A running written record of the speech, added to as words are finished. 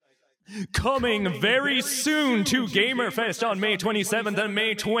Coming very soon to Gamerfest on May 27th and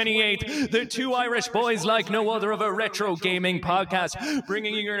May 28th, the two Irish boys like no other of a retro gaming podcast,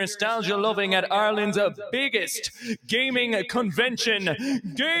 bringing you your nostalgia-loving at Ireland's biggest gaming convention,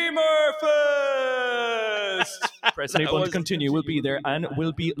 Gamerfest! Press any button to continue. We'll be there and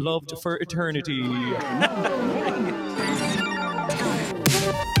will be loved for eternity.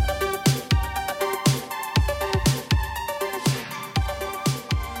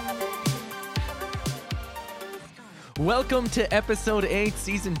 Welcome to episode 8,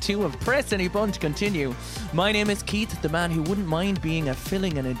 season 2 of Press Any Button to Continue. My name is Keith, the man who wouldn't mind being a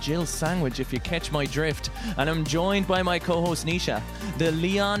filling in a Jill sandwich if you catch my drift. And I'm joined by my co-host Nisha, the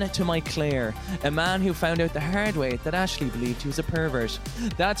Leon to my Claire, a man who found out the hard way that Ashley believed he was a pervert.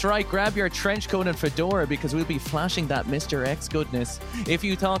 That's right, grab your trench coat and fedora because we'll be flashing that Mr. X goodness. If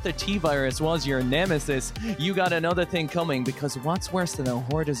you thought the T-Virus was your nemesis, you got another thing coming, because what's worse than a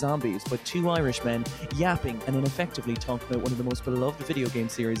horde of zombies but two Irishmen yapping and ineffectively talk about one of the most beloved video game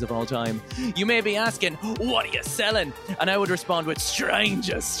series of all time? You may be asking, what are you selling? And I would respond with,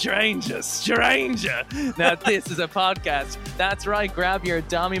 stranger, stranger, stranger. Now this is a podcast. That's right, grab your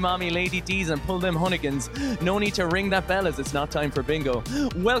dommy mommy lady D's and pull them hunnikins. No need to ring that bell as it's not time for bingo.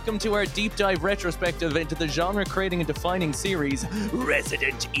 Welcome to our deep dive retrospective into the genre creating and defining series,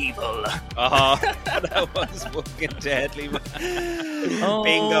 Resident Evil. That was fucking deadly, man.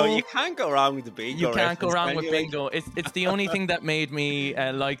 Bingo, you can't go wrong with the bingo. You can't go wrong with bingo. It's the only thing that made me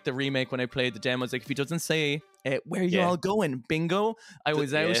like the remake when I played the demos. Like, if he doesn't say, where are you all going, bingo, I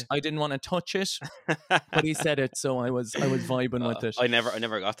was out. I didn't want to touch it, but he said it, so I was vibing with it. I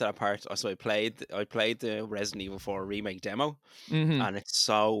never got to that part. So I played the Resident Evil 4 remake demo, and it's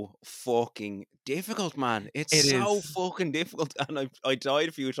so fucking difficult, man. It's so fucking difficult, and I died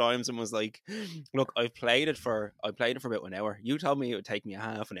a few times and was like, look, I played it for about an hour. You told me it would take me a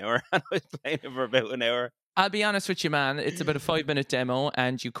half an hour, and I played it for about an hour. I'll be honest with you, man. It's about a 5-minute demo,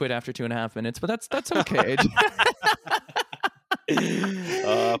 and you quit after 2.5 minutes. But that's okay.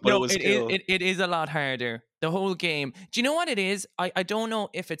 But it is a lot harder. The whole game. Do you know what it is? I don't know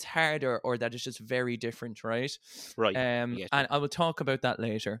if it's harder or that it's just very different, right? Right. And I will talk about that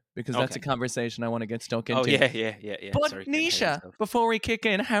later, because that's a conversation I want to get stuck into. Oh yeah. But sorry, Nisha, before we kick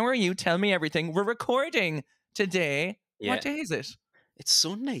in, how are you? Tell me everything. We're recording today. Yeah. What day is it? It's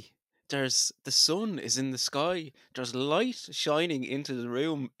Sunday. The sun is in the sky. There's light shining into the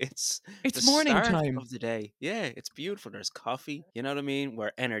room. It's the morning start time of the day. Yeah, it's beautiful. There's coffee. You know what I mean?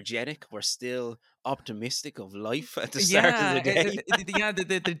 We're energetic. We're still optimistic of life at the start of the day.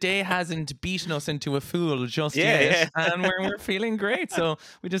 The day hasn't beaten us into a fool just yet, and we're feeling great. So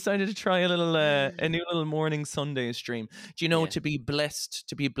we decided to try a new little morning Sunday stream. Do you know, to be blessed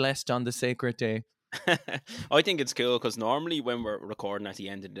on the sacred day? I think it's cool because normally when we're recording at the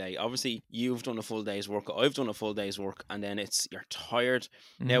end of the day, obviously you've done a full day's work, I've done a full day's work, and then you're tired.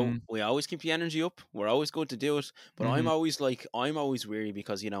 Now we always keep the energy up, we're always good to do it, but I'm always weary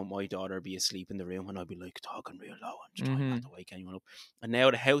because, you know, my daughter would be asleep in the room and I'd be like talking real low and trying not to wake anyone up, and now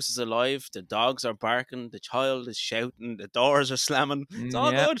the house is alive, the dogs are barking, the child is shouting, the doors are slamming. It's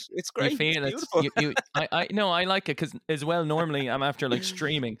all good. It's great. You feel it's beautiful. I like it because as well, normally I'm after like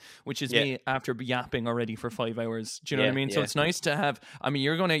streaming, which is me after yapping already for 5 hours. Do you know what I mean? So it's nice to have. I mean,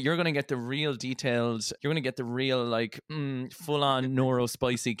 you're gonna get the real details. You're gonna get the real full on Noro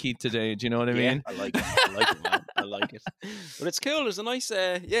spicy Keith today. Do you know what I mean? I like it, man. I like it. But it's cool. There's a nice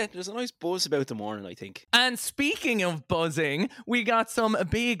there's a nice buzz about the morning, I think. And speaking of buzzing, we got some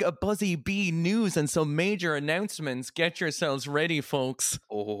big buzzy bee news and some major announcements. Get yourselves ready, folks.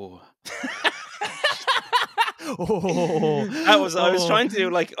 Oh. I was trying to do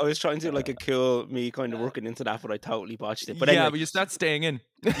like a cool me kind of working into that, but I totally botched it. But anyway, but that's staying in.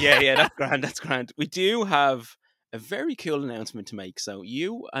 yeah, that's grand. We do have a very cool announcement to make. So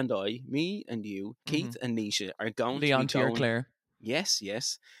you and I, me and you, Keith and Nisha are going Leon to be going. Claire. Yes.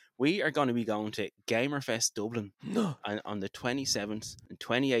 We are going to be going to Gamerfest Dublin on the 27th and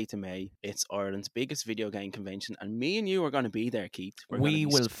 28th of May. It's Ireland's biggest video game convention, and me and you are going to be there, Keith. We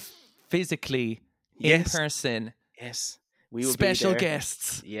will physically. In person. Yes. We will special be there.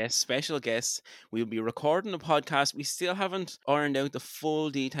 Guests. Yes, special guests. We'll be recording a podcast. We still haven't ironed out the full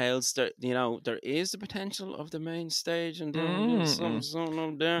details. There is the potential of the main stage and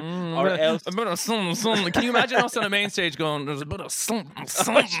something there. Or else, a bit of something. Can you imagine us on the main stage going, "There's a bit of something."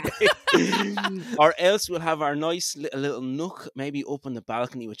 Or else we'll have our nice little nook, maybe up on the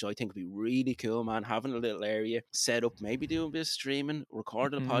balcony, which I think would be really cool, man. Having a little area set up, maybe do a bit of streaming,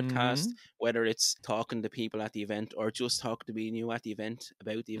 recording a podcast, whether it's talking to people at the event or just talking talk to me and you at the event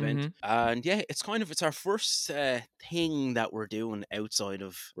about the event. Mm-hmm. And yeah, it's our first thing that we're doing outside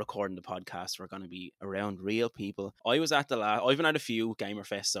of recording the podcast. We're going to be around real people. I was at the last. I've been at a few Gamer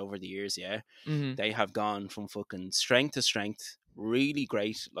Fests over the years. Yeah, Mm-hmm. they have gone from fucking strength to strength. Really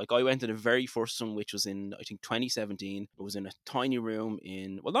great. Like I went to the very first one, which was in I think 2017. It was in a tiny room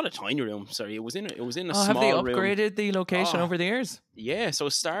not a tiny room. Sorry, it was in a Oh, have they small room. upgraded the location Oh over the years? yeah. So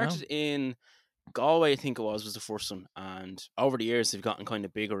it started in Galway, I think it was the first one, and over the years they've gotten kind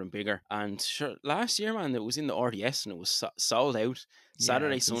of bigger and bigger. And sure, last year, man, it was in the RDS and it was sold out. Yeah,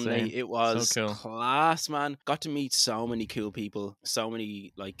 Saturday, it's Sunday, insane. it So was cool. class, man. Got to meet so many cool people, so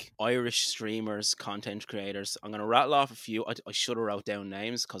many like Irish streamers, content creators. I'm gonna rattle off a few. I should have wrote down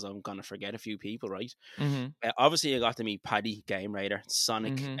names because I'm gonna forget a few people, right? Mm-hmm. Obviously, I got to meet Paddy Game Raider,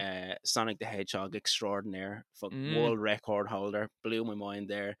 Sonic, Mm-hmm. Sonic the Hedgehog extraordinaire, Mm. world record holder, blew my mind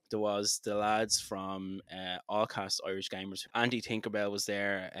there. There was the lads from Allcast Irish Gamers. Andy Tinkerbell was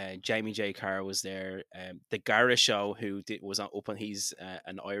there, Jamie J. Carr was there, the Gara Show was up on. He's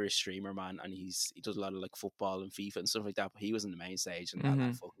an Irish streamer, man, and he does a lot of like football and FIFA and stuff like that. But he was in the main stage, and that Mm-hmm.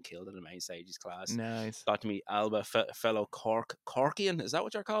 lad fucking killed it in the main stage. He's class. Nice. Got to meet Alba, fellow Corkian. Is that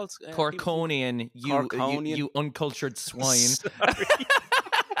what you're called? Corkonian, you uncultured swine. Sorry.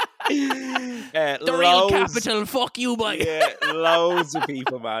 The real loads, capital, fuck you, boy. yeah, loads of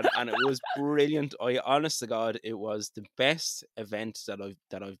people, man, and it was brilliant. Honest to God, it was the best event that I've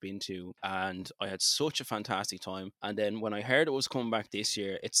been to, and I had such a fantastic time. And then when I heard it was coming back this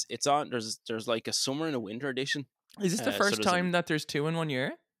year, it's on. There's like a summer and a winter edition. Is this the first time that there's 2 in 1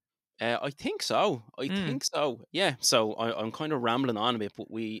 year? I think so. Think so. Yeah. So I'm kind of rambling on a bit, but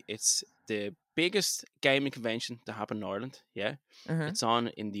it's the biggest gaming convention to happen in Ireland. Yeah. Uh-huh. It's on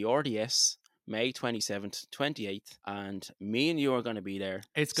in the RDS, May 27th, 28th, and me and you are going to be there.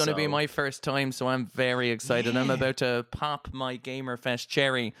 It's going to be my first time, so I'm very excited. I'm about to pop my GamerFest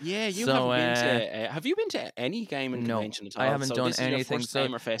cherry. Yeah, have you been to any gaming convention at all? I haven't done anything. So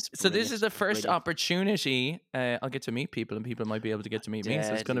this is the first opportunity. I'll get to meet people, and people might be able to get to meet me.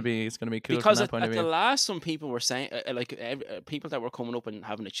 So it's going to be cool because from that point of view. The last one, people were saying, people that were coming up and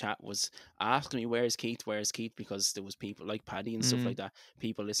having a chat was asking me, "Where's Keith? Where's Keith?" Because there was people like Paddy and stuff like that.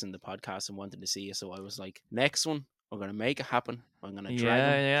 People listening to the podcast and wanted to see you. So I was like, next one, we're gonna make it happen. I'm gonna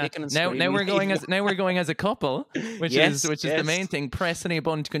drag them, now we're going as a couple, which is the main thing. Press any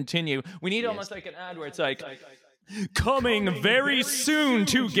button to continue. We need almost like an ad where it's like coming very soon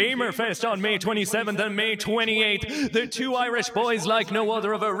to GamerFest on May 27th and May 28th. The 2 Irish boys like no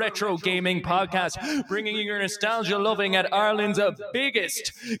other of a retro gaming podcast, bringing you your nostalgia loving at Ireland's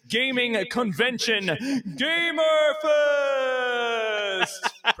biggest gaming convention, GamerFest.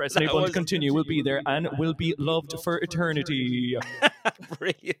 Press any button to continue. We'll be there and we'll be loved for eternity.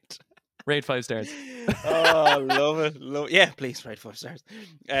 Brilliant. Rate 5 stars. Oh, love it. Yeah, please rate 5 stars.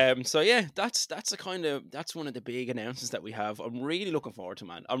 So yeah, that's one of the big announcements that we have. I'm really looking forward to,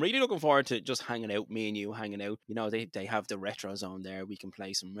 man. I'm really looking forward to just hanging out, me and you hanging out. You know, they have the retro zone there. We can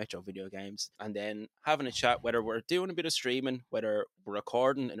play some retro video games and then having a chat, whether we're doing a bit of streaming, whether we're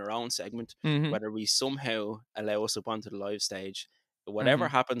recording in our own segment, whether we somehow allow us up onto the live stage. Whatever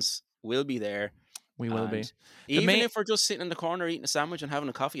happens, we'll be there. We will be. Even if we're just sitting in the corner eating a sandwich and having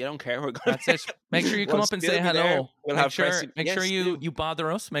a coffee, I don't care. That's it. Make sure you come up and say hello. Make sure you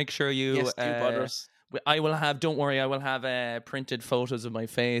bother us. Make sure you do bother us. Don't worry, I will have printed photos of my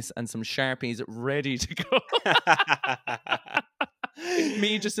face and some Sharpies ready to go.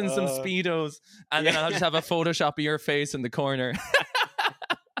 Me just in some Speedos. And then I'll just have a Photoshop of your face in the corner.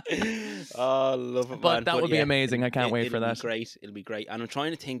 Oh, love it, but that would be amazing. I can't wait for that. It'll be great. And I'm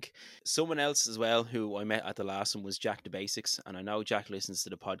trying to think, someone else as well who I met at the last one was Jack the Basics, and I know Jack listens to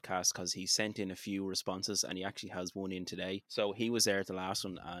the podcast because he sent in a few responses and he actually has one in today. So he was there at the last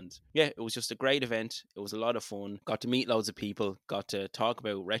one, and yeah, it was just a great event. It was a lot of fun. Got to meet loads of people, got to talk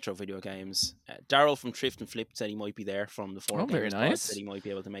about retro video games. Daryl from Thrift and Flip said he might be there from the 4 Players Pod, said he might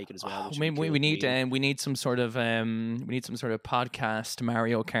be able to make it as well. We need some sort of podcast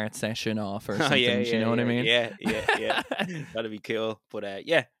Mario Kart session off or something. You know what I mean? Yeah. That'd be cool. But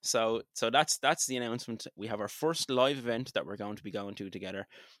yeah, so that's the announcement. We have our first live event that we're going to be going to together.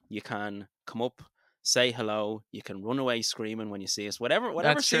 You can come up, say hello. You can run away screaming when you see us. Whatever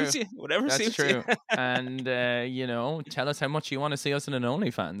suits you. Whatever suits you. And tell us how much you want to see us in an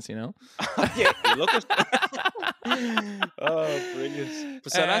OnlyFans. You know. Yeah, look at. Oh, brilliant.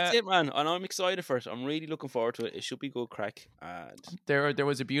 But so that's it, man. And I'm excited for it. I'm really looking forward to it. It should be good crack. And There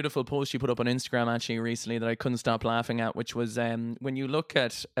was a beautiful post you put up on Instagram actually recently that I couldn't stop laughing at, which was when you look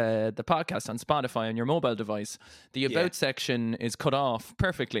at the podcast on Spotify on your mobile device, the About section is cut off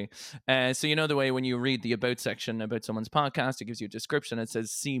perfectly. So you know the way when you read the About section about someone's podcast, it gives you a description. It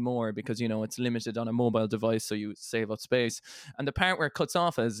says see more because, you know, it's limited on a mobile device, so you save up space. And the part where it cuts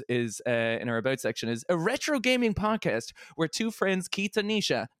off is in our About section is a retro gaming podcast where two friends, Keith and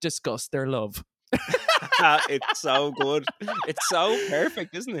Nisha, discuss their love. it's so good. It's so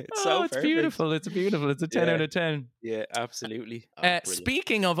perfect, isn't it? It's so it's perfect. beautiful. It's beautiful. It's a 10 out of 10. Yeah, absolutely.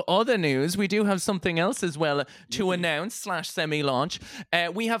 Speaking of other news, we do have something else as well to announce / semi-launch.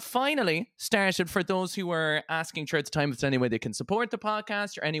 We have finally started, for those who were asking throughout the time, if there's any way they can support the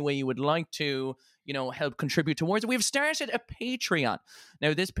podcast or any way you would like to, you know, help contribute towards it. We've started a Patreon.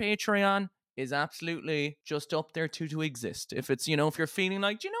 Now, this Patreon is absolutely just up there to exist. If it's, you know, if you're feeling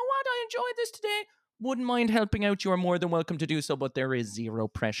like, do you know what, I enjoyed this today, wouldn't mind helping out, you are more than welcome to do so, but there is zero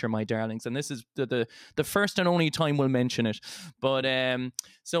pressure, my darlings, and this is the first and only time we'll mention it. But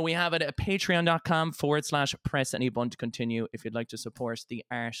so we have it at patreon.com/press any button to continue if you'd like to support the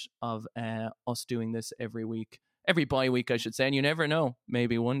art of us doing this every bi-week, I should say. And you never know,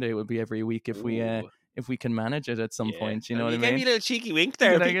 maybe one day it will be every week if we can manage it at some point, you know what I mean? You gave me a little cheeky wink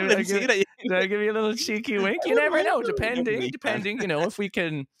there. Did I give you a little cheeky wink? You never know, depending, you know, if we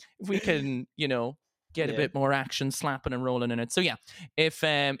can, you know, get a bit more action slapping and rolling in it. So yeah, if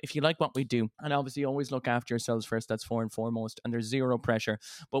you like what we do, and obviously always look after yourselves first, that's for and foremost, and there's zero pressure,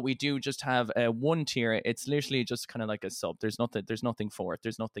 but we do just have one tier. It's literally just kind of like a sub. There's nothing for it.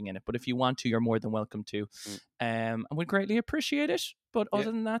 There's nothing in it. But if you want to, you're more than welcome to. And we'd greatly appreciate it. But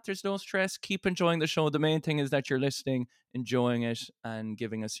other than that, there's no stress. Keep enjoying the show. The main thing is that you're listening, enjoying it, and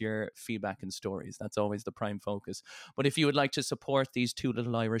giving us your feedback and stories. That's always the prime focus. But if you would like to support these two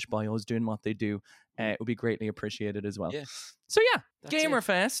little Irish bios doing what they do, it would be greatly appreciated as well. So yeah,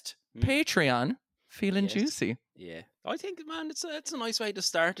 Gamerfest, Patreon, feeling juicy. Yeah, I think, man, it's a nice way to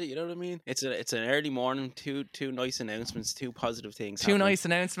start it. You know what I mean? It's an early morning, two nice announcements, two positive things. Two nice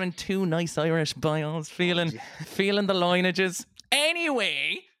announcements, two nice Irish bios, feeling the lineages.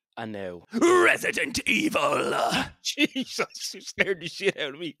 Anyway, and now Resident Evil. Jesus, you scared the shit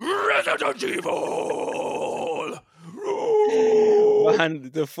out of me. Resident Evil. Man,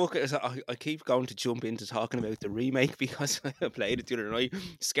 the fuck is, I keep going to jump into talking about the remake because I played it the other night.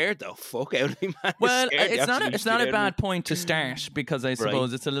 Scared the fuck out of me, man. Well, it's not a bad point to start because I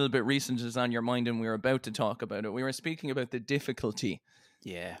suppose it's a little bit recent, it's on your mind, and we were about to talk about it. We were speaking about the difficulty.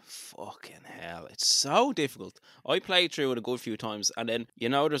 Yeah, fucking hell. It's so difficult. I played through it a good few times, and then, you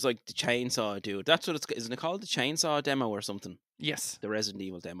know, there's like the chainsaw dude. That's what isn't it called? The chainsaw demo or something? Yes. The Resident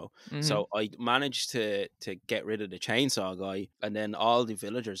Evil demo. So I managed to get rid of the chainsaw guy, and then all the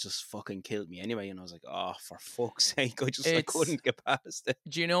villagers just fucking killed me anyway, and I was like, oh, for fuck's sake, I couldn't get past it.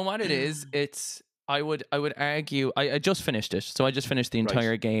 Do you know what it is? I would argue I just finished it. So I just finished the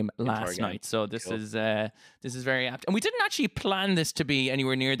entire game last night. So this is very apt. And we didn't actually plan this to be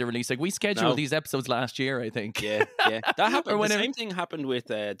anywhere near the release. Like, we scheduled these episodes last year, I think. Yeah. That happened. The same thing happened with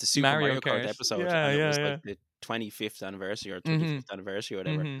the Super Mario Kart episode. It was like the 25th anniversary or 35th anniversary or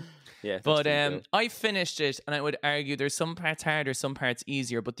whatever. Yeah. But I finished it, and I would argue there's some parts harder, some parts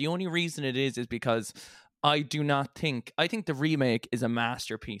easier. But the only reason it is because I think the remake is a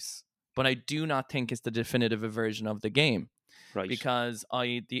masterpiece. But I do not think it's the definitive version of the game, right? Because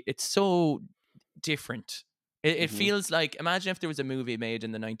it's so different. It feels like, imagine if there was a movie made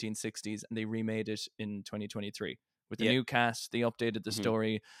in the 1960s and they remade it in 2023 with a new cast. They updated the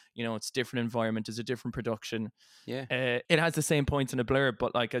story. You know, it's a different environment. It's a different production. Yeah, it has the same points in a blurb,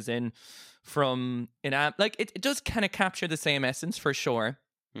 but like as in from like it does kind of capture the same essence for sure.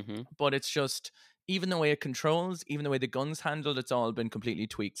 But it's just, even the way it controls, even the way the gun's handled, it's all been completely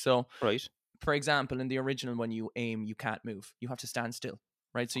tweaked. So, for example, in the original one, you aim, you can't move. You have to stand still,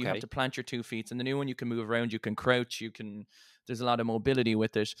 right? So you have to plant your 2 feet. In the new one, you can move around, you can crouch, there's a lot of mobility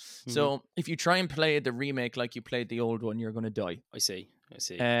with it. So if you try and play the remake like you played the old one, you're going to die. I see.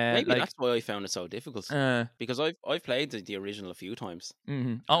 Maybe that's why I found it so difficult. Because I've played the original a few times.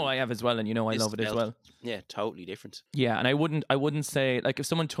 Oh, I have as well, and you know I love it as well. Yeah, totally different. Yeah, and I wouldn't say, like, if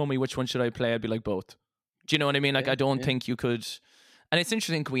someone told me which one should I play, I'd be like both. Do you know what I mean? Like, I don't think you could. And it's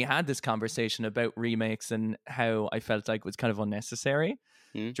interesting, we had this conversation about remakes and how I felt like it was kind of unnecessary.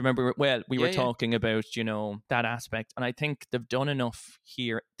 Hmm? Do you remember? Well, we were Yeah, yeah. talking about, that aspect. And I think they've done enough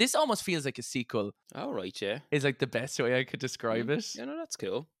here. This almost feels like a sequel, All right, yeah. is like the best way I could describe it. Yeah, no, that's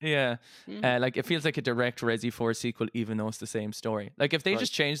cool. Yeah. Mm, Like it feels like a direct Resi 4 sequel, even though it's the same story. Like if they right,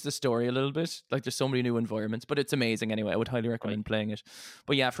 just changed the story a little bit, like there's so many new environments, but it's amazing anyway. I would highly right. recommend playing it.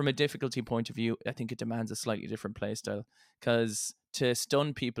 But yeah, from a difficulty point of view, I think it demands a slightly different playstyle because to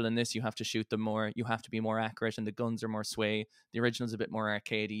stun people in this, you have to shoot them more. You have to be more accurate, and the guns are more sway. The original's a bit more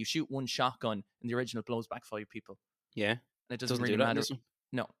arcadey. You shoot one shotgun, and the original blows back 5 people. Yeah. And it doesn't Doesn't do really that in matter. this one.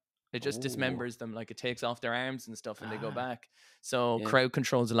 No, it just Oh, dismembers them. Like it takes off their arms and stuff, and they go ah, back. So yeah. crowd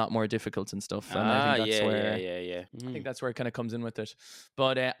control's a lot more difficult and stuff. And I think that's Yeah, yeah, where yeah, yeah. it kind of comes in with it.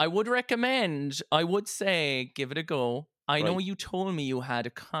 But I would recommend. I would say give it a go. I know Right. you told me you had a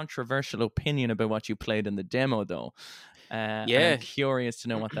controversial opinion about what you played in the demo, though, and I'm Yeah. curious to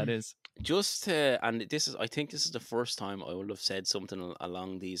know what that is. Just and I think this is the first time I would have said something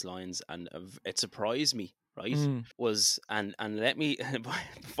along these lines, and it surprised me. Right? Mm, Was and let me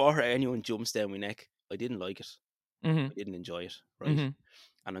before anyone jumps down my neck, I didn't like it. mm-hmm, I didn't enjoy it. Right? mm-hmm,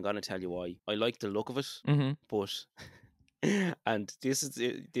 And I'm gonna tell you why. I like the look of it, mm-hmm. but and this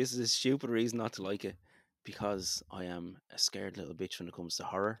is a stupid reason not to like it, because I am a scared little bitch when it comes to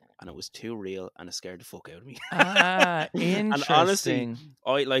horror, and it was too real and it scared the fuck out of me. Ah, And honestly,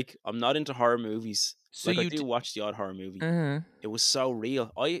 interesting. I'm not into horror movies. So Like, I you. do watch the odd horror movie. Uh-huh. It was so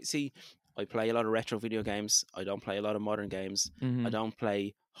real. I play a lot of retro video games. I don't play a lot of modern games. I Mm-hmm. don't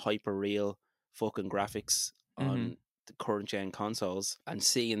play hyper real fucking graphics Mm-hmm. on the current gen consoles. And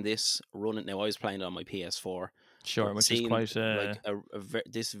seeing this running now, I was playing it on my PS4, Sure, but which is seeing quite like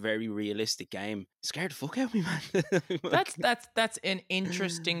this very realistic game scared the fuck out of me, man. that's Like, that's that's an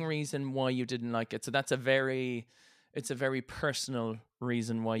interesting reason why you didn't like it. So that's it's a very personal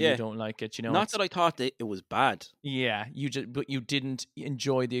reason why you yeah, don't like it. not It's that I thought that it was bad. yeah, but you didn't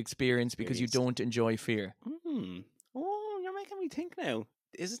enjoy the experience because you Experience. don't enjoy fear. Oh, you're making me think now.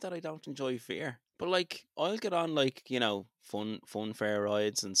 Is it that I don't enjoy fear? But like, I'll get on like fun fair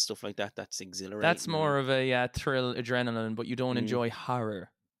rides and stuff like that. That's That's exhilarating. And more of a thrill, adrenaline, but you don't mm, enjoy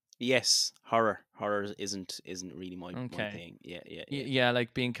horror. yes, horror isn't really my Okay. thing. Yeah, yeah, yeah. Yeah,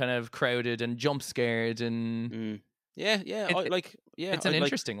 like being kind of crowded and jump scared, and Yeah, yeah. it, I it like. Yeah, it's I an like.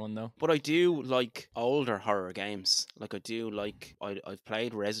 interesting one though. But I do like older horror games. Like, I do like. I've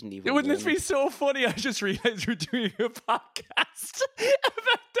played Resident Evil Wouldn't this 1. be so funny? I just realized we're doing a podcast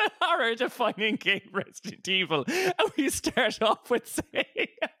about the horror defining game Resident Evil. And we start off with saying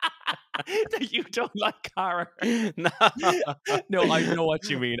that you don't like horror. No, No, I know what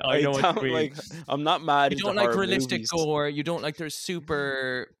you mean. I I know what you don't mean. like. I'm not mad You into don't like horror realistic movies. gore. You don't like their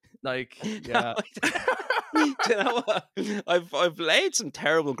super, like, yeah. Do you know what? I've laid some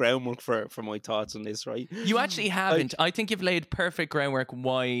terrible groundwork for my thoughts on this, right? You actually haven't. Like, I think you've laid perfect groundwork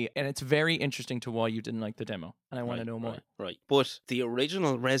why, and it's very interesting to why you didn't like the demo. And I want to right, know more. right, right. But the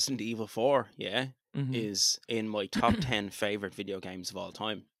original Resident Evil 4, yeah, Mm-hmm. is in my top 10 favorite video games of all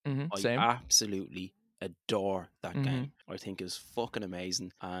time. Mm-hmm. I Same. absolutely adore that Mm-hmm. game. I think it's fucking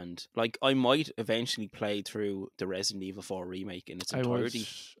amazing. And like, I might eventually play through the Resident Evil 4 remake in its entirety.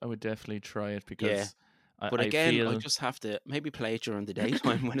 I would definitely try it Yeah. because But I again, I feel just have to maybe play it during the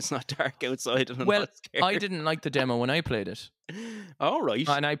daytime when it's not dark outside and I'm well. not scared. I didn't like the demo when I played it, All right.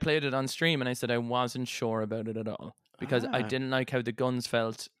 and I played it on stream, and I said I wasn't sure about it at all because I Ah. didn't like how the guns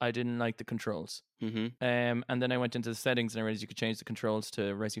felt. I didn't like the controls. Mm-hmm. And then I went into the settings and I realized you could change the controls to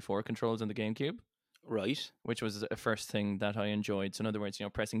Resi 4 controls on the GameCube, Right. which was a first thing that I enjoyed. So in other words,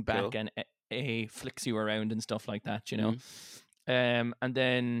 pressing back Cool. and A flicks you around and stuff like that. Mhm. And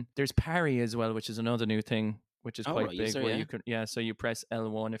then there's parry as well, which is another new thing, which is Oh, quite right. Is big. there, Where yeah? you can, so you press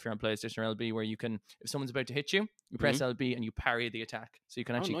L1 if you're on PlayStation or LB, where you can, if someone's about to hit you, you press LB and you parry the attack, so you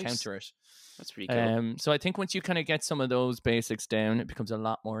can Mm-hmm. Oh, actually nice. counter it. That's pretty cool. So I think once you kind of get some of those basics down, it becomes a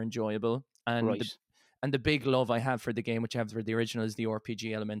lot more enjoyable. And Right. the big love I have for the game, which I have for the original, is the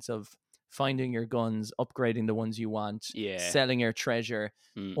RPG elements of finding your guns, upgrading the ones you want, Yeah. selling your treasure,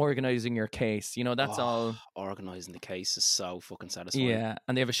 Mm. organizing your case. That's all. Organizing the case is so fucking satisfying. Yeah,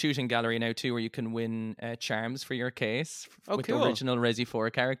 and they have a shooting gallery now too, where you can win charms for your case Oh, with cool. the original Resi 4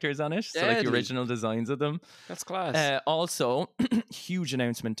 characters on it. So like the Deadly. original designs of them. That's class. Also, huge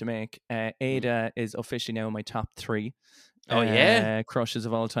announcement to make. Ada is officially now in my top 3. Oh, yeah? Crushes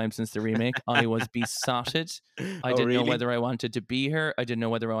of all time since the remake. I was besotted. I Oh, didn't know really? whether I wanted to be her. I didn't know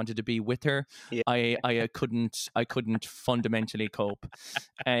whether I wanted to be with her. Yeah. I couldn't fundamentally cope.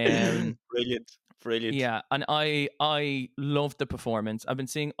 Um, Brilliant. yeah, and I loved the performance. I've been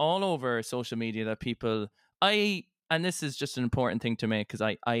seeing all over social media that people. and this is just an important thing to make, because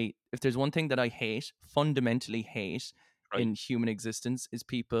I if there's one thing that I hate, fundamentally hate Right. in human existence, is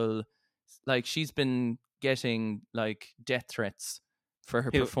people like, she's been getting like death threats for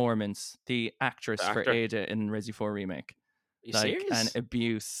her Who performance, the the actress for actor? Ada in Resi 4 remake, Are you like, and serious?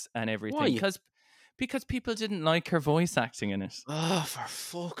 abuse and everything, Why? because people didn't like her voice acting in it. Oh, for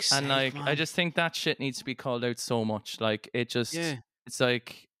fuck's And sake, like, I man. just think that shit needs to be called out so much. Like, Yeah. it's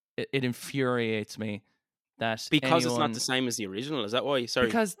like, it infuriates me that Because it's not the anyone, same as the original. Is that why? Sorry.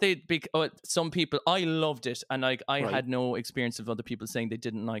 because some people, I loved it, and like, I Right. had no experience of other people saying they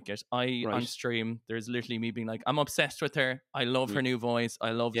didn't like it. I on Right. stream, there's literally me being like, I'm obsessed with her. I love her Mm. new voice.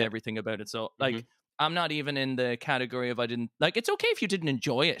 I loved Yeah. everything about it. So Mhm. like, I'm not even in the category of, I didn't like. It's okay if you didn't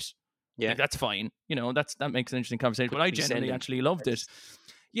enjoy it. Yeah. Like, that's fine. That makes an interesting conversation. But But I to be genuinely sending actually loved it. text.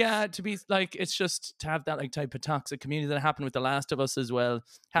 Yeah, to be like, it's just to have that like type of toxic community that happened with The Last of Us as well.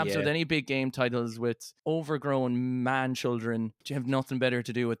 Happens with Yeah. any big game titles with overgrown man children. Do you have nothing better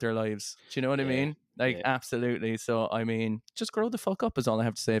to do with their lives? Do you know what I Yeah. mean? Like, Yeah. absolutely. So I mean, just grow the fuck up is all I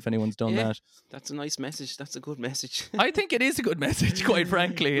have to say if anyone's done Yeah. that. That's a nice message. That's a good message. I think it is a good message, quite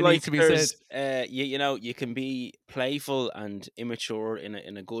frankly. It needs Like to be said. there's you know, you can be playful and immature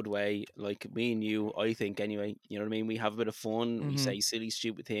in a good way. Like me and you, I think anyway, you know what I mean? We have a bit of fun, we Hmm. say silly,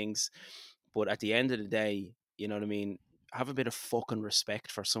 stupid things, but at the end of the day, you know what I mean? Have a bit of fucking respect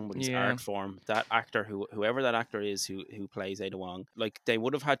for somebody's Yeah. art form. That actor, whoever that actor is who plays Ada Wong, like they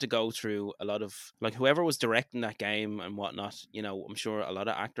would have had to go through a lot of, like whoever was directing that game and whatnot. You know, I'm sure a lot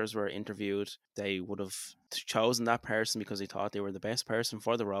of actors were interviewed. They would have chosen that person because they thought they were the best person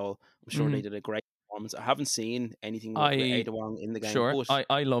for the role. I'm sure they Hmm. did a great performance. I haven't seen anything with I Ada Wong in the game, Sure. but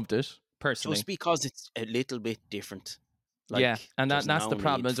I loved it just personally. because it's a little bit different, Yeah, like and there's that's the no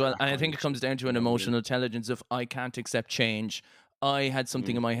problem need as for well. that And I kind think of it shit. comes down to You an know what I mean? emotional intelligence of, I can't accept change. I had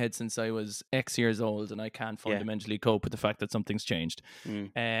something Mm, in my head since I was X years old, and I can't yeah. fundamentally cope with the fact that something's changed.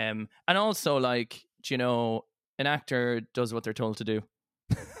 Mm. And also, like, do you know, an actor does what they're told to do.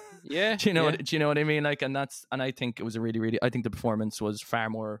 Yeah, Do you know yeah, what? Do you know what I mean? Like, and I think it was a really, really. I think the performance was far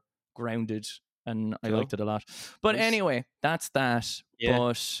more grounded, and I cool, liked it a lot. But nice. anyway, that's that. Yeah,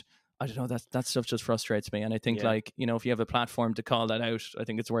 But I don't know, that stuff just frustrates me, and I think, yeah, like, if you have a platform to call that out, I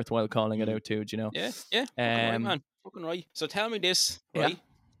think it's worthwhile calling it mm, out too. Do you know? yeah, yeah. Fucking right, Um, man. Fucking right. So tell me this, yeah. right?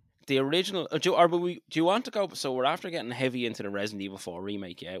 The original, do you want to go? So we're after getting heavy into the Resident Evil 4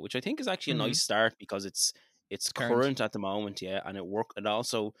 remake, yeah, which I think is actually a Mm-hmm. nice start because it's It's current. current at the moment, yeah, and it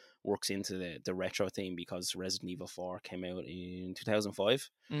also works into the retro theme because Resident Evil 4 came out in 2005.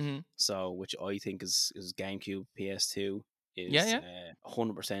 Mm-hmm. So which I think is GameCube, PS2 Yeah, is yeah.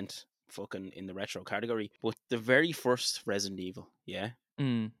 100% fucking in the retro category. But the very first Resident Evil, yeah,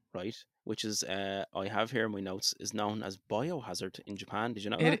 Mm. right, which is I have here in my notes, is known as Biohazard in Japan. Did you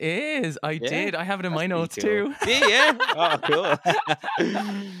know that? It is. I Yeah, did. I have it in that's my pretty notes cool. too. Yeah, yeah. Oh, cool.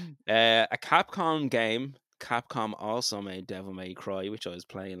 A Capcom game. Capcom also made Devil May Cry, which I was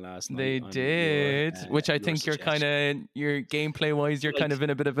playing last night They on did, which I your think you're kind suggestion. of, your gameplay wise, you're kind Like, of in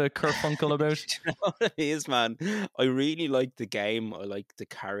a bit of a kerfunkel about. you know what it is, man? I really like the game. I like the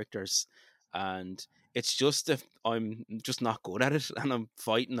characters, and it's just if I'm just not good at it, and I'm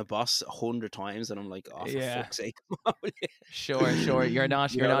fighting the boss 100 times, and I'm like, oh, for Yeah. fuck's sake, come on with it. Sure, sure. You're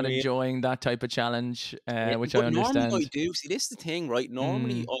not You you're know what I not mean? enjoying that type of challenge, which I But normally I understand. do. See, this is the thing, right?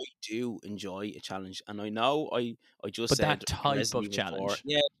 Normally Mm. I do enjoy a challenge, and I know I just But said that type Resident of Evil 4. challenge.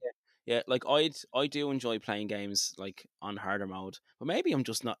 Yeah, yeah, yeah. Like I do enjoy playing games like on harder mode, but maybe I'm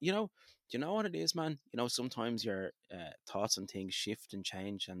just not. Do you know what it is, man? You know, sometimes your thoughts and things shift and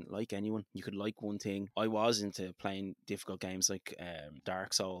change, and like anyone, you could like one thing. I was into playing difficult games like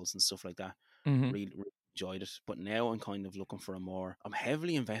Dark Souls and stuff like that. Hmm. Really enjoyed it. But now I'm kind of looking for a more. I'm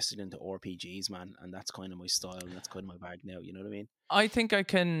heavily invested into RPGs, man, and that's kind of my style and that's kind of my bag now. You know what I mean? I think I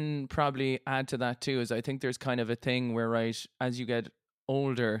can probably add to that too. Is I think there's kind of a thing where, right, as you get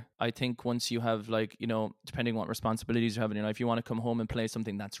older, I think once you have, like, depending what responsibilities you have in your life, you want to come home and play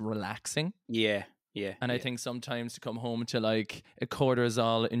something that's relaxing. Yeah, yeah, And I yeah. think sometimes to come home to like a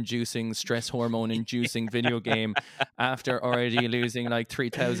cortisol inducing, stress hormone inducing video game after already losing like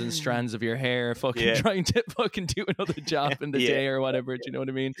 3,000 strands of your hair, fucking Yeah, trying to fucking do another job in the yeah, day or whatever, do you know what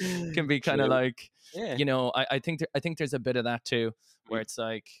I mean? Can be kind of true. like, Yeah. I think there's a bit of that too, where Mm. it's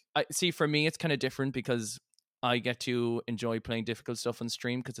like, I see, for me, it's kind of different because I get to enjoy playing difficult stuff on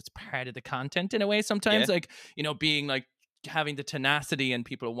stream because it's part of the content in a way Yeah, sometimes, like, being like, having the tenacity and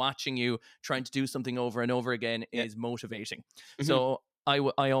people watching you trying to do something over and over again yeah. is motivating. Hmm. So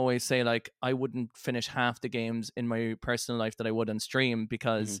I always say, like, I wouldn't finish half the games in my personal life that I would on stream, Hmm.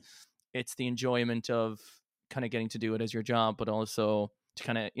 because it's the enjoyment of kind of getting to do it as your job, but also to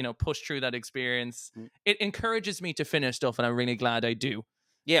kind of, push through that experience. Mm. It encourages me to finish stuff, and I'm really glad I do.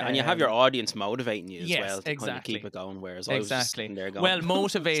 Yeah, and you have your audience motivating you as Yes, well to kind of keep exactly. it going, whereas I was just Exactly. sitting there going, Well, "It's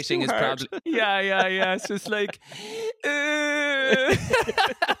motivating too is hard." probably yeah. It's just like,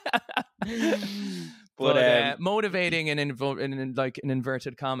 But but motivating in like in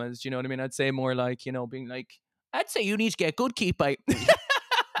inverted commas. Do you know what I mean? I'd say more like, being like, I'd say you need to get good keep by.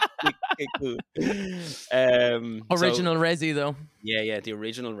 cool. So Original Resi though. yeah, the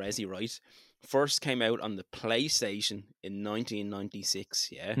original Resi, right? First came out on the PlayStation in 1996.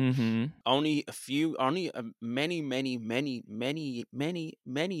 Yeah, Mm-hmm.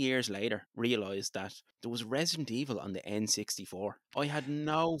 many years later, realized that there was Resident Evil on the N64. I had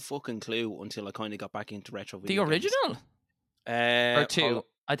no fucking clue until I kind of got back into retro The video games. original or Hold on. two?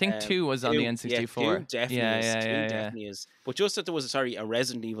 I think two was on the Two, yeah, two N64. definitely Yeah, is. yeah, Two yeah, yeah. definitely is. But just that there was a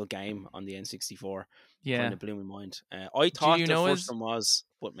Resident Evil game on the N64 kind Yeah. of blew my mind. I Do thought you the know first as one was,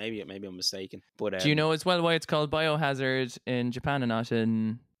 but maybe I'm mistaken. But Do you know as well why it's called Biohazard in Japan and not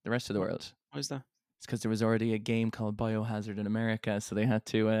in the rest of the world? what is that? It's because there was already a game called Biohazard in America, so they had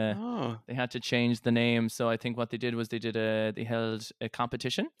to Oh, change the name. So I think what they did was they held a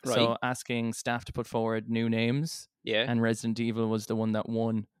competition, right. so asking staff to put forward new names, Yeah. and Resident Evil was the one that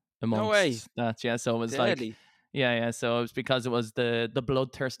won No way. amongst that. Yeah, so it was like, Deadly. yeah. So it was because it was the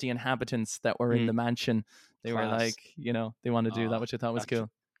bloodthirsty inhabitants that were in the mansion. They were Class. like, they want to do that, which I thought was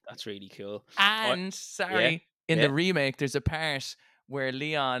cool. That's really cool. And in the remake, there's a part where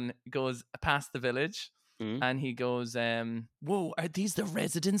Leon goes past the village and he goes, "Whoa, are these the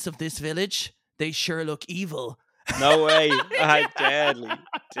residents of this village? They sure look evil." No way.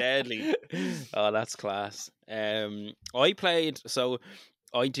 Deadly. Oh, that's class.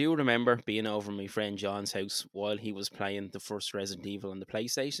 I do remember being over my friend John's house while he was playing the first Resident Evil on the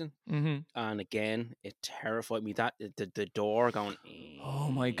PlayStation. Mm-hmm. And again, it terrified me that the door going,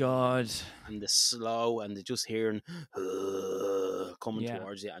 oh my god, and the slow and the just hearing coming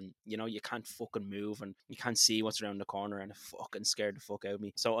towards you, and you can't fucking move and you can't see what's around the corner, and it fucking scared the fuck out of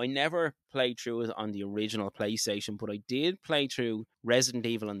me. So I never played through it on the original PlayStation, but I did play through Resident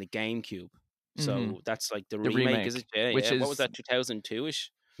Evil on the GameCube. So that's like the remake, is it? Yeah, which is, what was that,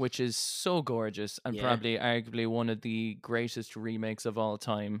 2002-ish? Which is so gorgeous and probably arguably one of the greatest remakes of all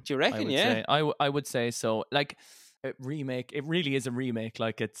time. Do you reckon? I would say so. Like a remake, it really is a remake.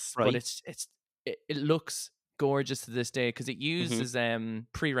 Like but it looks gorgeous to this day because it uses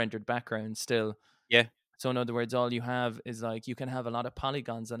pre-rendered backgrounds still. Yeah. So in other words, all you have is like you can have a lot of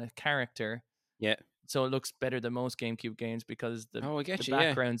polygons on a character. Yeah. So it looks better than most GameCube games because the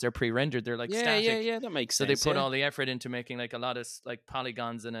backgrounds are pre-rendered. They're like static. Yeah, that makes sense. So they put all the effort into making like a lot of like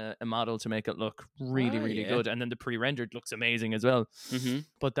polygons in a model to make it look really good. And then the pre-rendered looks amazing as well.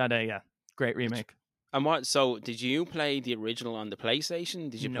 But that, great remake. And so did you play the original on the PlayStation?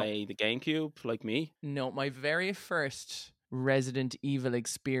 Did you play the GameCube like me? No, my very first Resident Evil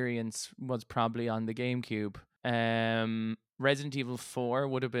experience was probably on the GameCube. Resident Evil 4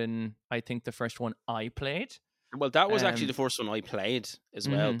 would have been, I think, the first one I played. Well, that was actually the first one I played as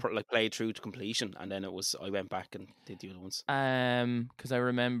well, like played through to completion, and then I went back and did the other ones. Because I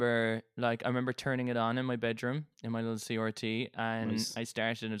remember turning it on in my bedroom in my little CRT, and I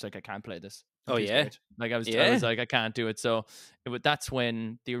started and it was like, I can't play this. Oh yeah, like I was like, I can't do it. So that's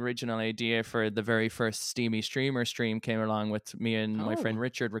when the original idea for the very first Steamy stream came along, with me and my friend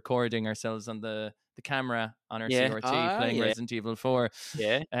Richard recording ourselves on the camera on our CRT playing Resident Evil 4.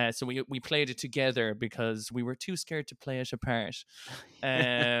 Yeah. So we played it together because we were too scared to play it apart.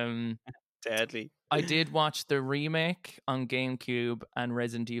 Deadly. I did watch the remake on GameCube and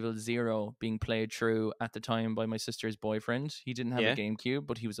Resident Evil 0 being played through at the time by my sister's boyfriend. He didn't have a GameCube,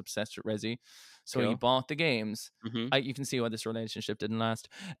 but he was obsessed with Resi. So he bought the games. You can see why this relationship didn't last.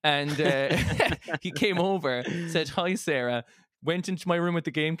 And he came over, said, "Hi, Sarah," went into my room with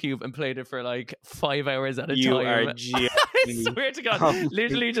the GameCube and played it for like 5 hours at a time. You are I swear to God,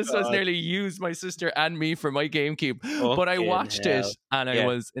 literally just was nearly used my sister and me for my GameCube. But I watched it and I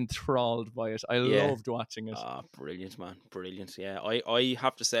was enthralled by it. I loved watching it. Oh, brilliant, man. Brilliant. Yeah, I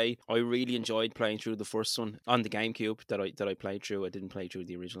have to say, I really enjoyed playing through the first one on the GameCube that I played through. I didn't play through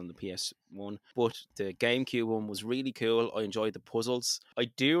the original on the PS1, but the GameCube one was really cool. I enjoyed the puzzles. I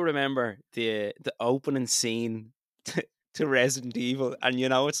do remember the opening scene to Resident Evil, and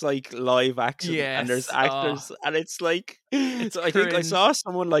it's like live action, and there's actors, and it's like I think I saw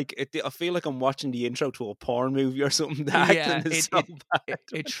someone like it, I feel like I'm watching the intro to a porn movie or something.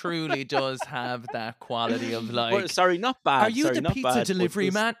 It truly does have that quality of like, sorry, not bad. Are you the pizza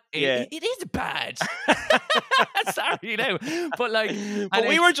delivery man? Yeah. It is bad. Sorry, no, but like, But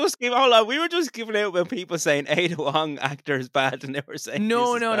we were just giving. Hold on, we were just giving out about people saying Ada Wong actor is bad, and they were saying this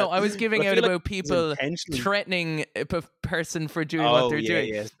no, is no, bad. no. I was But giving I out feel like about it was people intentionally. threatening a person for doing what Oh they're yeah,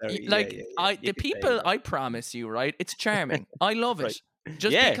 doing. yeah, sorry, yeah, Like, yeah, yeah. You the could say people, I promise you, right? It's charming. I love right. it.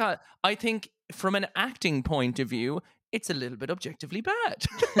 Just Yeah. because I think, from an acting point of view, it's a little bit objectively bad.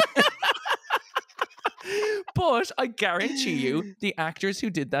 But I guarantee you, the actors who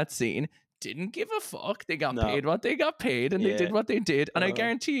did that scene didn't give a fuck. They got No. paid what they got paid, and they Yeah. did what they did. And I Uh,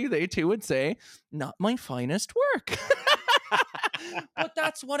 guarantee you, they too would say, "Not my finest work." But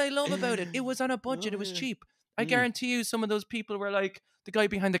that's what I love about it. It was on a budget. oh It was yeah. cheap. I Mm. guarantee you, some of those people were like the guy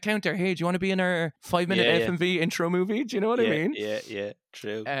behind the counter. Hey, do you want to be in our 5-minute Yeah, yeah, FMV intro movie? Do you know what I yeah, mean? yeah, yeah.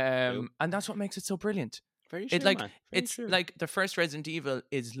 True. True. And that's what makes it so brilliant. Very It true, like man. Very it's true. like the first Resident Evil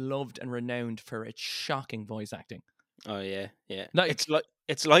is loved and renowned for its shocking voice acting. Oh yeah, yeah. Like, it's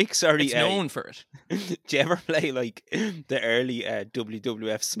like sorry. it's known for it. Do you ever play like the early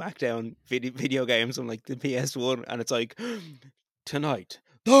WWF SmackDown video games on like the PS1, and it's like tonight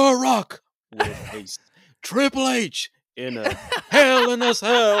The Rock will face Triple H in a Hell in a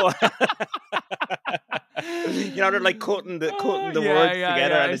Cell. You know, they're like cutting the words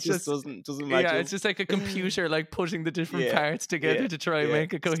together, and it just doesn't match Yeah, up. it's just like a computer like putting the different Yeah, parts together yeah, to try and yeah.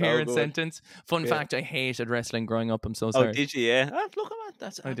 make a So coherent good. sentence. Fun Yeah. fact, I hated wrestling growing up. I'm so Oh, sorry. did you? Yeah. Ah, look at that.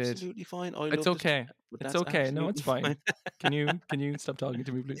 That's I did. absolutely fine. I It's loved it, okay. but It's that's okay. No, it's absolutely fine. Can you stop talking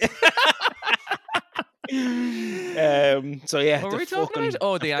to me, please? So yeah, What the were we talking about? fucking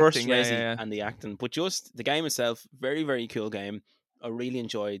Oh, the the first acting. Yeah, Resi yeah, and the acting, but just the game itself, very very cool game. I really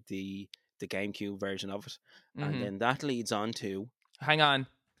enjoyed the GameCube version of it, yeah. and then that leads on to Hang on,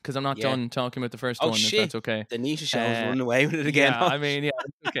 because I'm not yeah. done talking about the first Oh one, if shit, that's okay. the Nisha show's running away with it again. Yeah, I mean, yeah,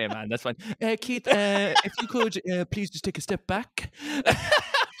 it's okay, man. That's fine. Keith, if you could please just take a step back.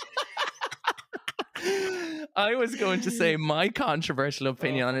 I was going to say my controversial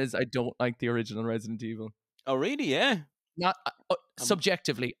opinion on it is I don't like the original Resident Evil. Oh really? Yeah. Not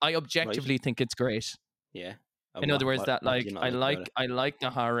subjectively. I Right. objectively think it's great. Yeah. In other words, that What do like you not like about it? I like the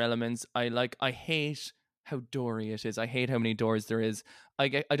horror elements. I hate how doory it is. I hate how many doors there is. I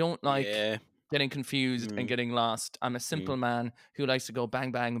don't like Yeah. getting confused and Mm, getting lost. I'm a mm. simple man who likes to go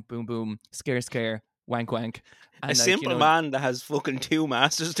bang bang, boom boom, scare, wank wank. A simple man that has fucking 2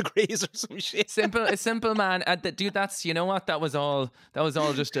 master's degrees or some shit. A simple man. Dude, that's, you know what? That was all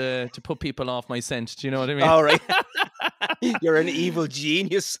just to put people off my scent. Do you know what I mean? All right. You're an evil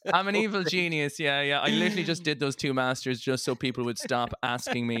genius. I'm an evil genius. Yeah, yeah. I literally just did those 2 masters just so people would stop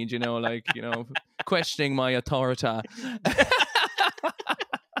asking me, you know, like, you know, questioning my authority.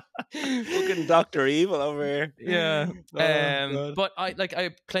 Fucking Dr. Evil over here. Yeah. God. But I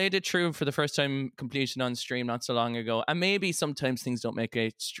played it through for the first time completion on stream not so long ago. And maybe sometimes things don't make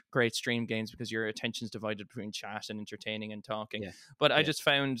great stream games because your attention's divided between chat and entertaining and talking. Yeah. But I Yeah. just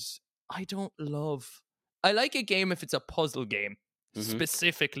found I like a game if it's a puzzle game Mhm.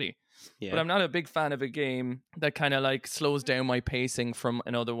 specifically. Yeah. But I'm not a big fan of a game that kind of like slows down my pacing from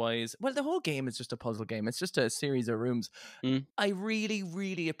an otherwise. Well, the whole game is just a puzzle game. It's just a series of rooms. Mm. I really,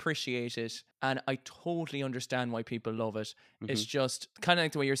 really appreciate it, and I totally understand why people love it. It's Mhm. just kind of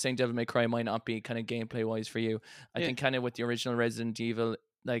like the way you're saying Devil May Cry might not be kind of gameplay wise for you. I Yeah. think kind of with the original Resident Evil,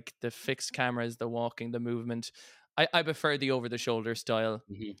 like the fixed cameras, the walking, the movement. I prefer the over the shoulder style.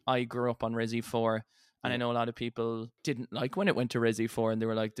 Mhm. I grew up on Resi 4. And I Yeah. know a lot of people didn't like when it went to Resi 4 and they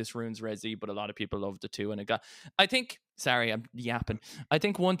were like, this ruins Resi, but a lot of people loved it too. And sorry, I'm yapping. I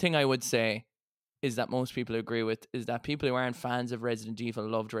think one thing I would say is that most people agree with is that people who aren't fans of Resident Evil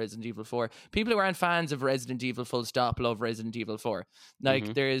loved Resident Evil 4. People who aren't fans of Resident Evil full stop love Resident Evil 4. Like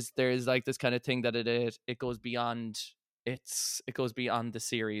Mhm. there's like this kind of thing that it goes beyond it goes beyond the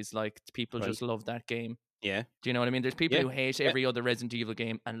series. Like people Right. just love that game. Yeah. Do you know what I mean? There's people Yeah. who hate Yeah. every other Resident Evil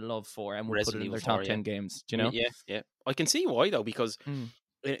game and love 4 and would put it Resident in Evil their 4, top yeah. 10 games. Do you know? Yeah. Yeah. I can see why though, because Mm.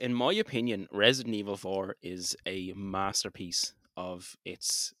 in my opinion, Resident Evil 4 is a masterpiece of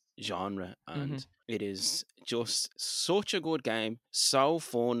its genre, and Mhm. it is just such a good game, so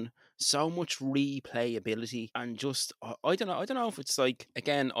fun, so much replayability, and just I don't know if it's like,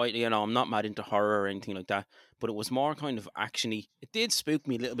 again, I'm not mad into horror or anything like that, but it was more kind of actiony. It did spook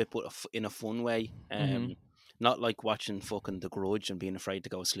me a little bit, but in a fun way. Mhm. Not like watching fucking The Grudge and being afraid to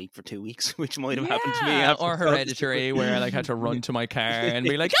go to sleep for 2 weeks, which might have happened to me Yeah, after or Hereditary, where I like had to run to my car and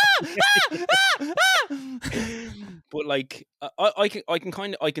be like, But like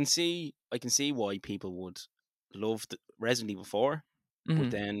I can see why people would love the Resident Evil 4, but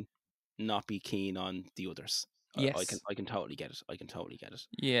Mhm. then not be keen on the others. Yes. I can totally get it. I can totally get it.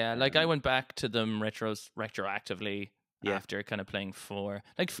 Yeah, like I went back to them retroactively Yeah. after kind of playing 4.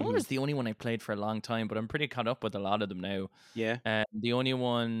 Like 4 Mhm. is the only one I played for a long time, but I'm pretty caught up with a lot of them now. Yeah. The only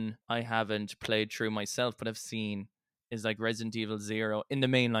one I haven't played through myself, but I've seen is like Resident Evil 0 in the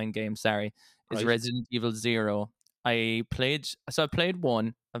mainline game. Sorry, is Right. Resident Evil 0. I played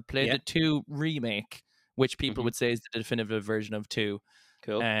 1. I've played Yeah. the 2 remake, which people Mhm. would say is the definitive version of 2.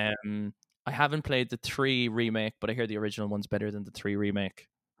 Cool. I haven't played the 3 remake, but I hear the original one's better than the 3 remake.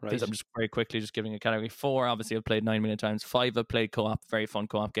 Because Right. I'm just very quickly just giving a category. 4, obviously, I've played 9 million times. 5, I've played co-op, very fun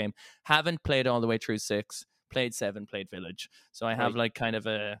co-op game. Haven't played all the way through 6. Played 7, played Village. So I have Right. like kind of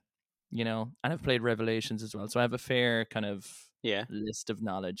a, and I've played Revelations as well. So I have a fair kind of Yeah. list of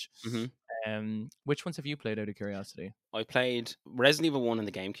knowledge. Mhm. Which ones have you played out of curiosity? I played Resident Evil 1 on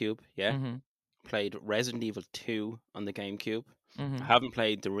the GameCube. Yeah. Mm-hmm. Played Resident Evil 2 on the GameCube. I Mm-hmm. haven't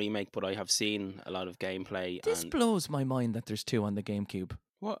played the remake, but I have seen a lot of gameplay. This And blows my mind that there's 2 on the GameCube.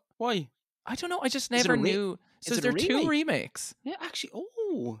 what? Why? I don't know. I just Is it a never knew. So Is is it a there 2 remake? remakes? Yeah, actually.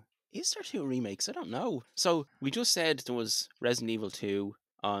 Oh, is there 2 remakes? I don't know. So we just said there was Resident Evil 2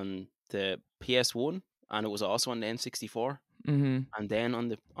 on the PS1, and it was also on the N64, Mm-hmm. and then on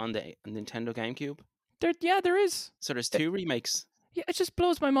the Nintendo GameCube. There is. So there's 2 remakes. Yeah, it just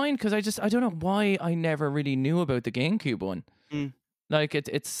blows my mind because I don't know why I never really knew about the GameCube one. Mm. Like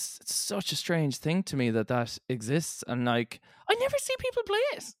it's such a strange thing to me that exists, and like I never see people play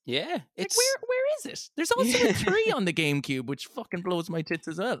it. Yeah, Like it's where is it? There's also a 3 on the GameCube, which fucking blows my tits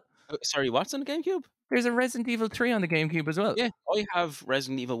as well. Sorry, what's on the GameCube? There's a Resident Evil 3 on the GameCube as well. Yeah, I have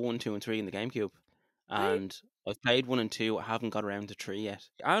Resident Evil 1, 2, and 3 in the GameCube, I and I've played 1 and 2. I haven't got around to 3 yet,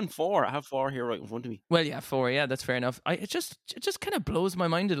 and 4. I have 4 here right in front of me. Well, yeah, 4. Yeah, that's fair enough. It just kind of blows my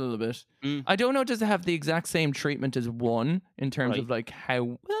mind a little bit. Mm, I don't know. Does it have the exact same treatment as 1 in terms right? of like how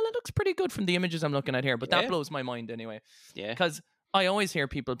well it looks pretty good from the images I'm looking at here, but that Yeah, blows my mind anyway. yeah. Because I always hear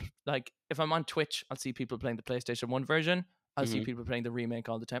people like if I'm on Twitch, I'll see people playing the PlayStation 1 version. I'll see Hmm. people playing the remake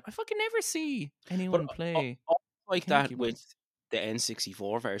all the time. I fucking never see But anyone play I the like that GameCube with ones. the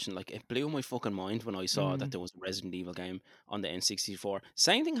N64 version. Like, it blew my fucking mind when I saw that Mm, there was a Resident Evil game on the N64.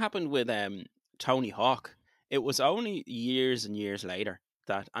 Same thing happened with Tony Hawk. It was only years and years later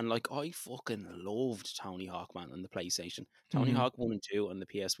that, and like, I fucking loved Tony Hawk, man, on the PlayStation. Tony mm, Hawk 1 and 2 on the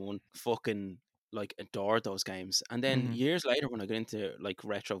PS1. Fucking like adored those games. And then mm. years later, when I got into like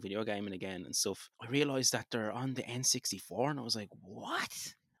retro video gaming again and stuff, I realized that they're on the N64, and I was like, what?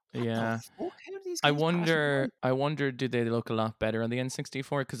 What the Yeah. fuck? How do these games pass me by? I wonder, do they look a lot better on the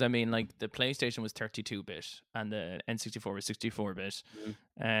N64? Because I mean, like the PlayStation was 32-bit and the N64 was 64-bit.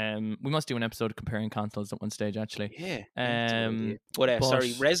 Mm. We must do an episode comparing consoles at one stage, actually. Yeah, that's a good idea. But But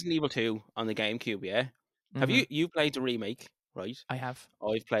sorry, Resident Evil 2 on the GameCube, yeah? Have mhm, you played the remake, right? I have.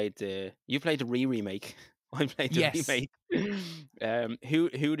 I've played the you played the remake. I played the Yes, remake.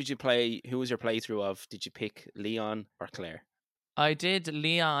 Who did you play? Who was your playthrough of? Did you pick Leon or Claire? I did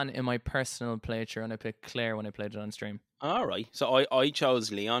Leon in my personal playthrough, and I picked Claire when I played it on stream. All right. So I chose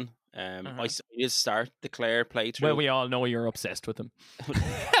Leon. I Uh-huh. did start the Claire Well, playthrough. we all know you're obsessed with him.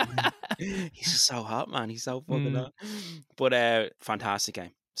 He's just so hot, man. He's so fucking Mm, hot. But fantastic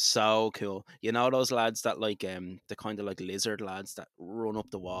game. So cool. You know those lads that like the kind of like lizard lads that run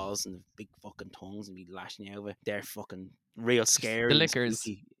up the walls and have big fucking tongues and be lashing you over. They're fucking real the scary and lickers.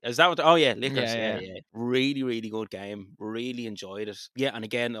 spooky. Is that what? Oh yeah, Yeah, Lickers. Yeah, yeah. yeah. Really, really good game. Really enjoyed it. Yeah, and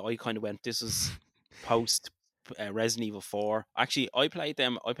again, I kind of went. This is post Resident Evil 4. Actually, I played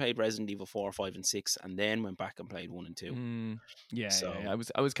them. I played Resident Evil 4, 5, and 6, and then went back and played 1 and 2. Mm, yeah. So I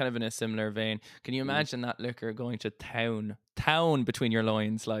was kind of in a similar vein. Can you mm. imagine that liquor going to town between your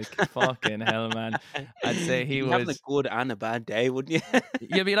loins? Like fucking hell, man. I'd say You'd he be having a was. good and a bad day, wouldn't you?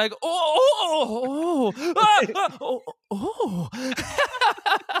 You'd be like, oh.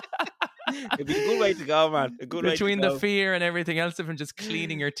 It'd be a good way to go, man. A good way to Between the go. fear and everything else of him just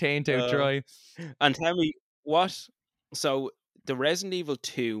cleaning your taint out Uh, dry. and tell me what. So the Resident Evil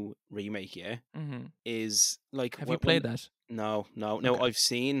 2 remake, yeah, Hmm. is like Have you played that? No. Okay. I've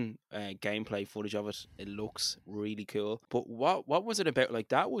seen gameplay footage of it. It looks really cool. But what was it about? Like,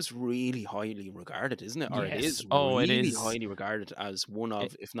 that was really highly regarded, isn't it? Or it Yes. is Oh, it really is. highly regarded as one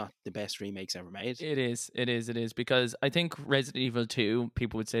of, if not the best remakes ever made. It is because I think Resident Evil 2,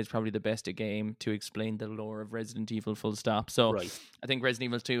 people would say, is probably the best game to explain the lore of Resident Evil full stop. So Right. I think Resident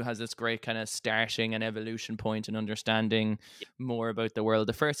Evil 2 has this great kind of starting and evolution point and understanding more about the world.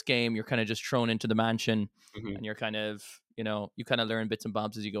 The first game, you're kind of just thrown into the mansion Hmm. and you're kind of, you kind of learn bits and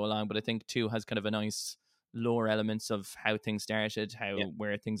bobs as you go along. But I think 2 has kind of a nice lore elements of how things started, Yeah.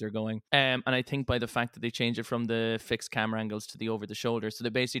 where things are going. And I think by the fact that they changed it from the fixed camera angles to the over the shoulder, so they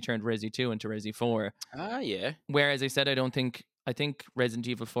basically turned Resi 2 into Resi 4. Ah, yeah. Whereas I said, I don't think I think Resident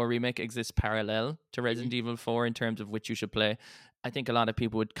Evil 4 Remake exists parallel to Resident Evil 4 in terms of which you should play. I think a lot of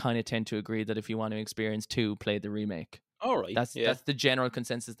people would kind of tend to agree that if you want to experience 2, play the remake. All right. Yeah. That's the general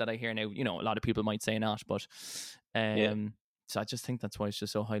consensus that I hear now. You know, a lot of people might say not, but Yeah. so I just think that's why it's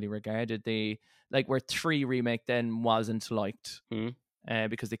just so highly regarded. Where 3 Remake then wasn't liked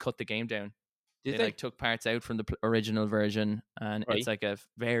because they cut the game down. Did They like took parts out from the original version, and Right. it's like a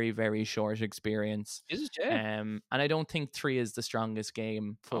very, very short experience. Is it? Yeah. And I don't think 3 is the strongest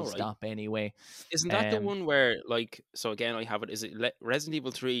game, full All right. stop. Anyway, Isn't that the one where, like, so again, I have it. Is it Resident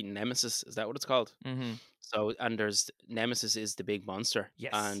Evil 3 Nemesis? Is that what it's called? Mm-hmm. So, and there's Nemesis is the big monster,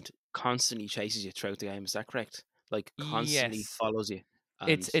 Yes. and constantly chases you throughout the game. Is that correct? Like, constantly Yes. follows you.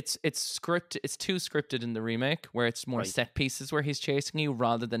 It's scripted. It's too scripted in the remake, where it's more set pieces where he's chasing you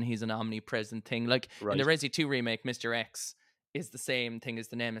rather than he's an omnipresent thing. Like in the Resi 2 remake, Mr. X is the same thing as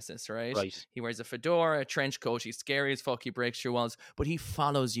the Nemesis, right? Right. He wears a fedora, a trench coat. He's scary as fuck. He breaks through walls, but he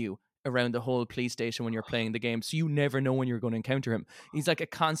follows you around the whole police station when you're playing the game, so you never know when you're going to encounter him. He's like a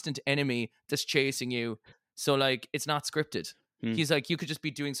constant enemy that's chasing you. So like, it's not scripted. He's like, you could just be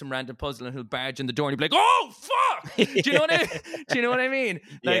doing some random puzzle and he'll barge in the door and he'll be like, "Oh fuck!" Do you know what I mean?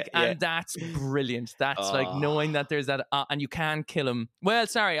 Like, and that's brilliant. That's like knowing that there's that, and you can kill him. Well,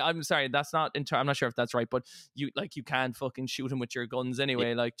 I'm sorry. That's not. I'm not sure if that's right, but you can fucking shoot him with your guns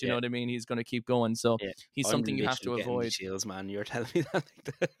anyway. Like, do you know what I mean? He's going to keep going. So he's something you have to avoid. Chills, man. You're telling me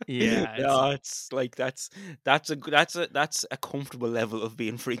that. Yeah. No, it's like that's a comfortable level of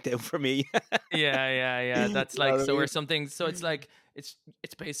being freaked out for me. Yeah. That's like or something. So it's like it's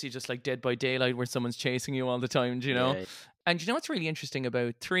basically just like Dead by Daylight where someone's chasing you all the time, do you know? Yeah. And you know what's really interesting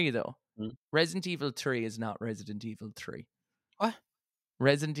about 3 though? Resident Evil 3 is not Resident Evil 3. What?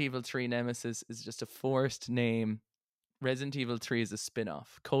 Resident Evil 3 Nemesis is just a forced name. Resident Evil 3 is a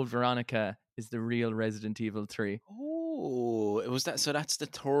spin-off. Code Veronica is the real Resident Evil 3. Oh, it was that. So that's the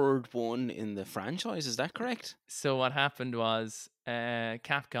third one in the franchise. Is that correct? So what happened was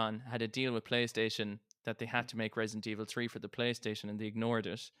Capcom had a deal with PlayStation that they had to make Resident Evil 3 for the PlayStation, and they ignored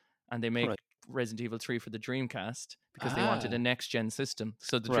it. And they made Resident Evil 3 for the Dreamcast because they wanted a next-gen system.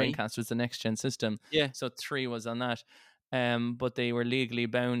 So the Dreamcast was the next-gen system. Yeah. So 3 was on that. But they were legally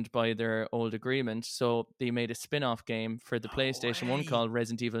bound by their old agreement. So they made a spin-off game for the PlayStation 1 called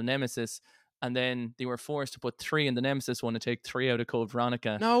Resident Evil Nemesis. And then they were forced to put 3 in the Nemesis one to take 3 out of Code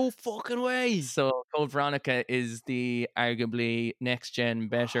Veronica. No fucking way. So Code Veronica is the arguably next-gen,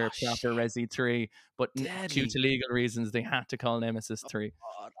 better, proper Resi 3. But due to legal reasons, they had to call Nemesis 3.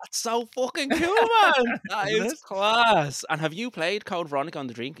 Oh, that's so fucking cool, man. That is class. And have you played Code Veronica on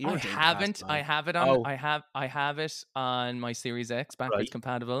the Dream? I haven't. I have it on. I have it on my Series X, backwards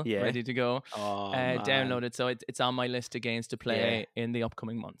compatible, ready to go. Downloaded, so it's on my list of games to play in the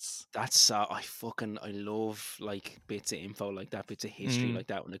upcoming months. That's I love like bits of info like that, bits of history like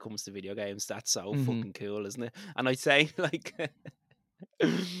that when it comes to video games. That's so fucking cool, isn't it? And I'd say like.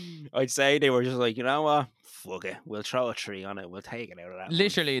 I'd say they were just like, you know what, fuck it, we'll throw a tree on it, we'll take it out of that.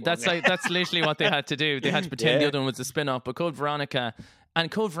 Literally, that's literally what they had to do. They had to pretend the other one was a spin-off. But Code Veronica,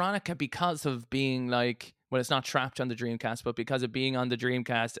 because of being like, well, it's not trapped on the Dreamcast, but because of being on the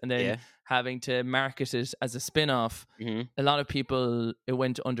Dreamcast and then having to market it as a spin-off, a lot of people, it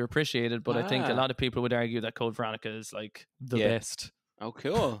went underappreciated. But I think a lot of people would argue that Code Veronica is like the best. Oh,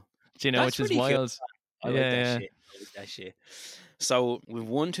 cool. Do you know, which is wild. Cool. I like that shit. I like that shit. So we've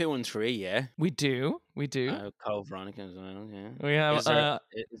 1, 2, and 3, yeah. We do. Code Veronica as well, yeah. We have.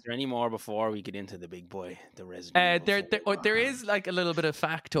 Is there any more before we get into the big boy, the Resident Evil? There is like a little bit of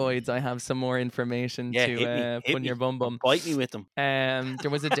factoids. I have some more information to put in your bum. Bite me with them. There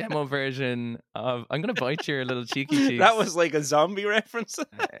was a demo version of. I'm gonna bite your little cheeky cheeks. That was like a zombie reference.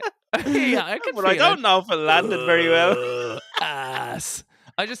 Yeah, I could. But I don't know if it landed very well. Ass.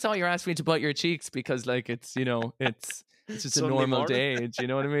 I just thought you were asking me to bite your cheeks because, like, it's it's just Sunday a normal day. Do you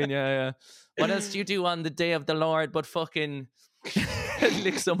know what I mean? Yeah. What else do you do on the day of the Lord but fucking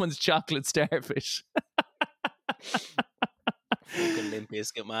lick someone's chocolate starfish? Fucking Limp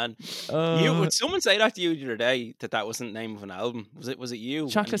Bizkit, man. Would someone say that to you the other day that wasn't the name of an album? Was it you?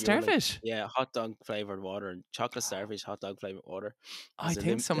 Chocolate starfish? Like, hot dog flavored water and chocolate starfish, hot dog flavored water. I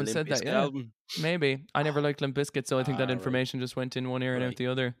think someone said that. Yeah, album. Maybe. I never liked Limp Bizkit, so I think that information just went in one ear and out the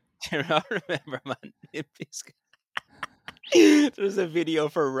other. I remember, man, Limp Bizkit. There's a video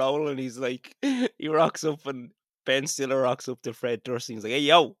for Roland. He's like, he rocks up and Ben Stiller rocks up to Fred Durst. He's like, "Hey,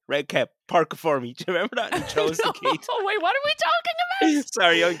 yo, red cap, park it for me." Do you remember that? And he throws the key. Oh, wait, what are we talking about?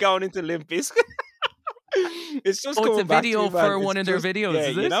 Sorry, I'm going into Limp Bizkit. It's just Oh, it's a coming back to video me, man. for It's one of their just videos, yeah,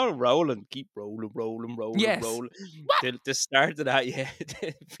 is it? rolling, keep rolling, rolling, rolling, Yes. rolling. What? The start of that, yeah,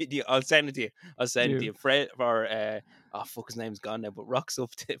 the video. I'll send it to you. I'll send it to Do. you. Fred for oh fuck, his name's gone now, but rocks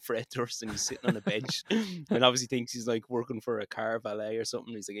up to Fred Durst and he's sitting on a bench and obviously thinks he's like working for a car valet or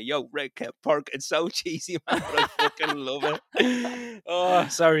something. He's like, "Yo, Red Cap Park." It's so cheesy, man, but I fucking love it. Oh,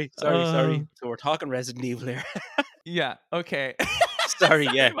 sorry. Uh, So we're talking Resident Evil here. yeah. Okay. Sorry,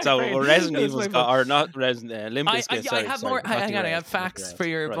 Sorry, yeah. my So brain. Resident That was Evil's my fault. got, or not Resident Limp Bizkit. I Sorry, have more. we're back to Hang on, I Rez. have We're back to facts for Rez.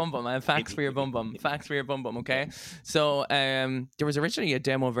 your Right. bum bum. I have Hit facts me, for your hit me, bum hit bum. me. Facts for your bum bum. Yeah. Okay, so there was originally a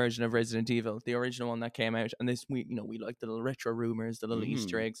demo version of Resident Evil, the original one that came out, and this we like the little retro rumors, the little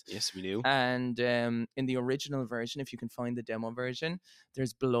Easter eggs, Yes, we do. and in the original version, if you can find the demo version,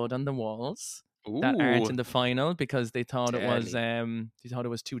 there's blood on the walls that aren't Ooh, in the final because deadly. they thought it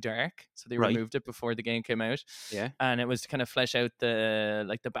was too dark, so they Right. removed it before the game came out, Yeah. and it was to kind of flesh out the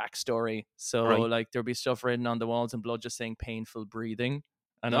like the backstory. So Right. like there'll be stuff written on the walls in blood just saying painful breathing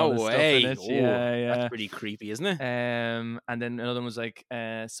and No all this stuff in way. it. Oh, that's Yeah, pretty creepy, isn't it? and then another one was like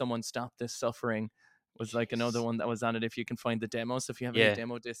someone stop this suffering was like another Jesus. one that was on it if you can find the demo. So if you have any Yeah.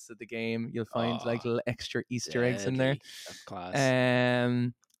 demo discs of the game, you'll find Oh, like little extra Easter eggs in there. deadly. That's class.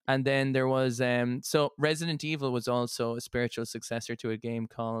 Um and then there was so Resident Evil was also a spiritual successor to a game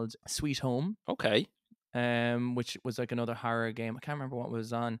called Sweet Home, Okay. which was like another horror game. I can't remember what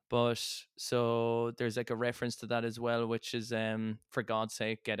was on, but so there's like a reference to that as well, which is for God's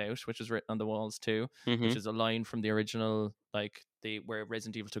sake, get out, which is written on the walls too, which Mm-hmm. is a line from the original, like the where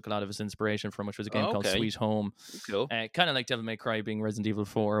Resident Evil took a lot of its inspiration from, which was a game Oh, called okay. Sweet Home, Cool. kind of like Devil May Cry being Resident Evil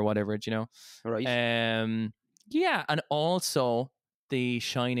 4 or whatever, you know. Right. Yeah, and also The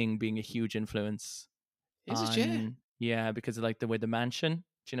Shining being a huge influence Is it, yeah? on, yeah, because of like the way the mansion,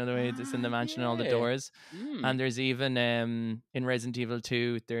 do you know the way it's in the Ah, mansion and all the yeah. doors, Mm. and there's even in Resident Evil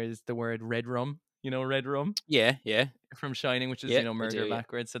 2 there's the word red rum, red rum Yeah, yeah. from Shining, which is Yeah, I do, murder yeah.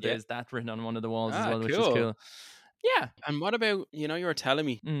 backwards, so Yeah. there's that written on one of the walls as Ah, well, which is cool. cool. Yeah. And what about, you were telling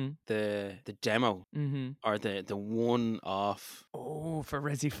me mm, the demo mm-hmm. or the one off. Oh, for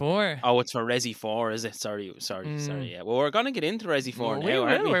Resi 4. Oh, it's for Resi 4, is it? Sorry. mm. Yeah. Well, we're gonna get into Resi 4 Well, we now,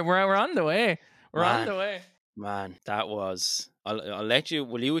 aren't will, we? we're on the way, we're on Man, the way. man, that was. I'll let you.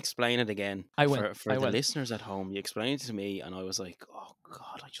 Will you explain it again I will, for the listeners at home? You explained it to me, and I was like, "Oh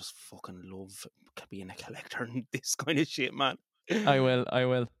God, I just fucking love being a collector and this kind of shit, man." I will.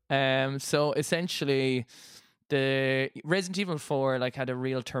 So essentially, the Resident Evil 4 like had a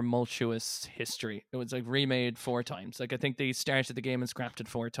real tumultuous history. It was like remade 4 times. Like I think they started the game and scrapped it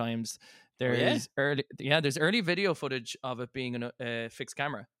 4 times. Oh yeah, There's early video footage of it being a fixed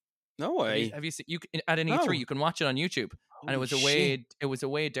camera. no way. Have you seen at an E3? No, You can watch it on YouTube, and holy shit. it was a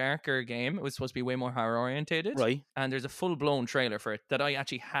way darker game. It was supposed to be way more horror orientated, Right? and there's a full blown trailer for it that I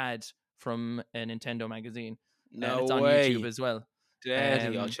actually had from a Nintendo magazine, and No it's on YouTube way. as well.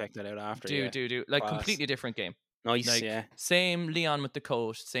 Deadly. I'll Um, check that out after. Yeah, do like class. completely different game. Nice. Like Yeah. same Leon with the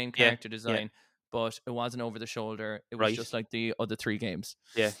coat, same Yeah. character Yeah. design, but it wasn't over the shoulder. It was Right. just like the other 3 games.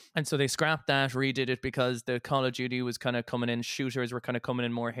 Yeah. And so they scrapped that, redid it because the Call of Duty was kind of coming in, shooters were kind of coming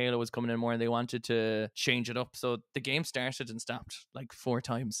in more, Halo was coming in more, and they wanted to change it up. So the game started and stopped like 4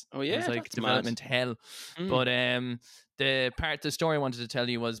 times. Oh It was yeah, like that's mad. development hell. Mm. But the story I wanted to tell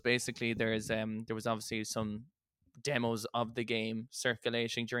you was basically there was obviously some demos of the game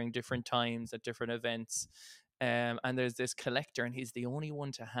circulating during different times at different events. And there's this collector, and he's the only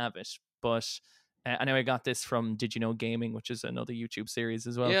one to have it. But I know I got this from Did You Know Gaming, which is another YouTube series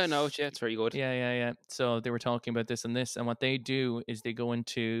as well. Yeah, no, yeah, it's very good. Yeah. So they were talking about this and this, and what they do is they go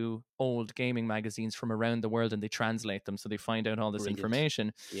into old gaming magazines from around the world and they translate them, so they find out all this Brilliant.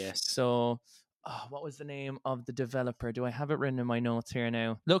 information. Yes. So, what was the name of the developer? Do I have it written in my notes here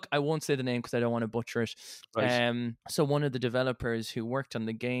now? Look, I won't say the name because I don't want to butcher it. Right. So one of the developers who worked on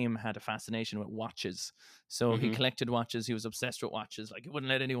the game had a fascination with watches. So he Mhm. collected watches. He was obsessed with watches. Like he wouldn't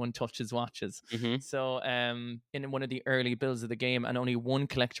let anyone touch his watches. Mhm. So in one of the early builds of the game, and only one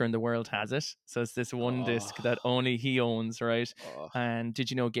collector in the world has it. So it's this one disc that only he owns, right? Oh, And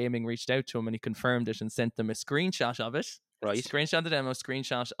Did You Know Gaming reached out to him and he confirmed it and sent them a screenshot of it. right. Screenshot of the demo,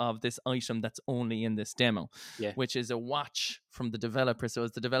 screenshot of this item that's only in this demo, Yeah. which is a watch from the developer. So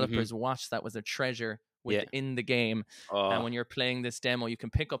it's the developer's watch that was a treasure Yeah. within the game. And Oh, when you're playing this demo, you can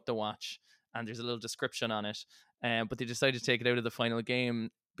pick up the watch and there's a little description on it. But they decided to take it out of the final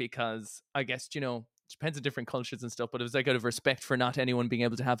game because I guess, it depends on different cultures and stuff, but it was like out of respect for not anyone being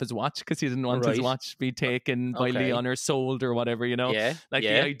able to have his watch because he didn't want his right. watch to be taken by Okay. Leon or sold or whatever, Yeah. like the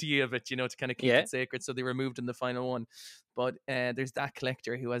Yeah. idea of it, to kind of keep Yeah. it sacred. So they removed in the final one. But there's that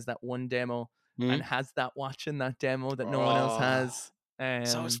collector who has that one demo and Mm. has that watch in that demo that no one else Oh, has.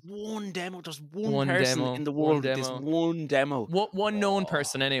 So it's one demo. There's one One person in demo, the one world with this demo. one demo. One known Oh,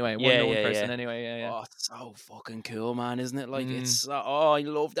 person anyway. One yeah, known yeah, person yeah. anyway. Yeah, yeah. Oh, it's so fucking cool, man, isn't it? Like, Mm, I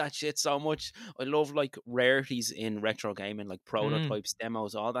love that shit so much. I love like rarities in retro gaming, like mm, prototypes,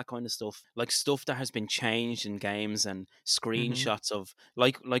 demos, all that kind of stuff. Like stuff that has been changed in games and mm-hmm. screenshots of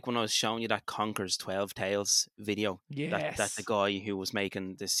like when I was showing you that Conker's 12 Tales video. That the Yes. guy who was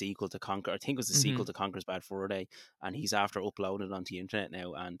making the sequel to Conker, I think it was the Mm-hmm. sequel to Conker's Bad Fur Day, and he's after uploading it onto the internet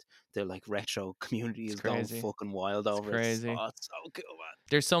now, and the like retro community It's is going crazy. fucking wild It's over it. crazy. It's so cool, man.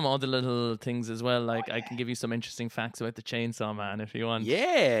 There's some other little things as well. Oh Like I can give you some interesting facts about the Chainsaw Man if you want.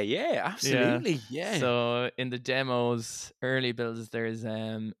 yeah, yeah, Yeah. absolutely, yeah, So in the demos, early builds, there's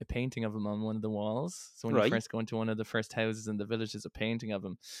a painting of him on one of the walls. So when you right, first go into one of the first houses in the village, there's a painting of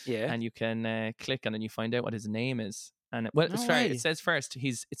him, yeah. and you can click on it and you find out what his name is. And well, No sorry, it way. says first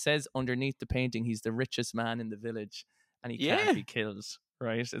it says underneath the painting he's the richest man in the village, and he can't Yeah, be killed.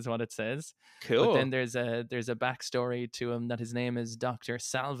 Right, is what it says. But then cool. there's a backstory to him that his name is Dr.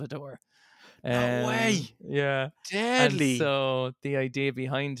 Salvador. No way. Yeah. And Deadly. so the idea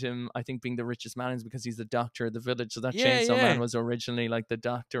behind him, I think, being the richest man is because he's the doctor of the village. So that Yeah, Chainsaw Man yeah. was originally like the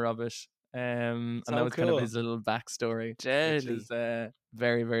doctor of it. And that So was kind of cool. his little backstory, which Deadly. is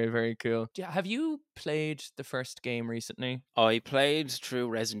very, very, very cool. Yeah, have you played the first game recently? I played through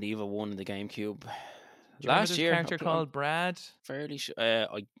Resident Evil 1 in the GameCube Do you remember last there's a year. character I'm called Brad? fairly sure.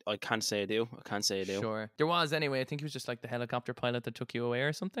 I can't say I do. I can't say I do. Sure. There was anyway. I think he was just like the helicopter pilot that took you away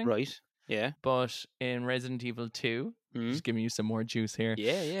or something. Right. Yeah. But in Resident Evil 2, Hmm. just giving you some more juice here,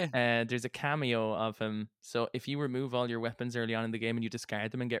 Yeah, yeah. there's a cameo of him. So if you remove all your weapons early on in the game and you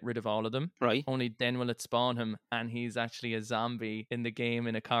discard them and get rid of all of them, Right. only then will it spawn him. And he's actually a zombie in the game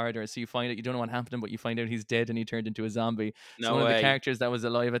in a corridor. So you find out, you don't know what happened to him, but you find out he's dead and he turned into a zombie. So No one of the way. characters that was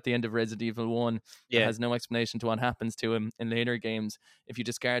alive at the end of Resident Evil 1 that Yeah. has no explanation to what happens to him in later games, if you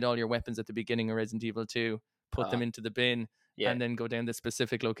discard all your weapons at the beginning of Resident Evil 2, put them into the bin, Yeah. and then go down the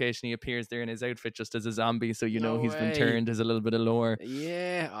specific location, he appears there in his outfit just as a zombie, so you know No he's been way. turned. As a little bit of lore.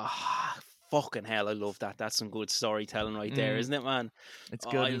 Yeah. Ah, fucking hell, I love that. That's some good storytelling right there, isn't it, man? It's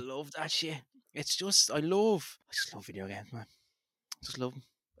Oh, good. I love that shit. It's just, I just love video games, man. Just love them.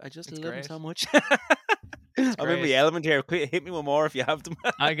 I just It's love them great. so much. It's I'm in great. my element here. Quick, hit me with more if you have them.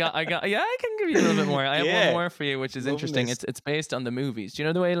 I got. Yeah, I can give you a little bit more. I have one Yeah, more for you, which is loving interesting. this. It's based on the movies. Do you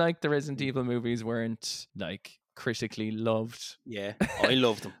know the way like the Resident Evil movies weren't like critically loved? Yeah, I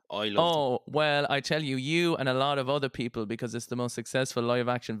love them. I love them. Oh, well, I tell you, you and a lot of other people, because it's the most successful live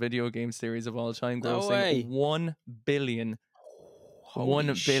action video game series of all time, No grossing way. 1 billion. Holy 1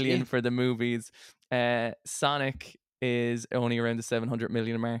 billion shit. for the movies. Sonic is only around the 700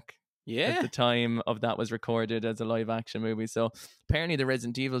 million mark. At Yeah. the time of that was recorded as a live action movie. So apparently the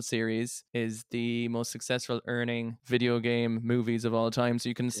Resident Evil series is the most successful earning video game movies of all time. So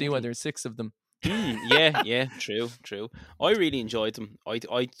you can see why Deadly. there's 6 of them. Yeah, true. I really enjoyed them.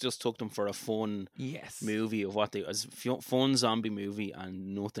 I just took them for a fun Yes. movie of what they as fun zombie movie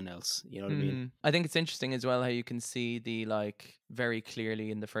and nothing else. You know what I mean? I think it's interesting as well how you can see the like very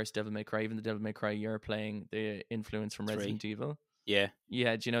clearly in the first Devil May Cry, even the Devil May Cry you're playing, the influence from 3. Resident Evil. Yeah.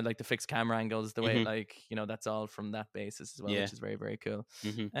 Yeah, do you know, like the fixed camera angles, the way Mhm. like, you know, that's all from that basis as well, Yeah. which is very, very cool.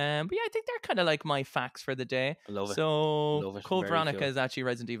 Mhm. But yeah, I think they're kind of like my facts for the day. I love it. So Love it. Code Very Veronica cool. is actually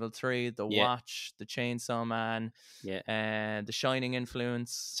Resident Evil 3, The Yeah. Watch, The Chainsaw Man, Yeah. and The Shining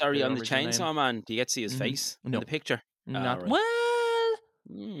influence. Sorry, on the original name. Chainsaw Man, do you get to see his Mhm. face in No. the picture? Not right. well.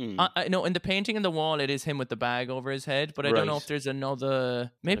 Mm. No, in the painting in the wall, it is him with the bag over his head, but I don't know Right. if there's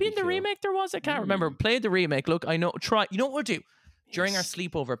another. Maybe be in the cool. remake there was. I can't remember. Play the remake. Look, I know. Try. You know what we'll do? During our Yes.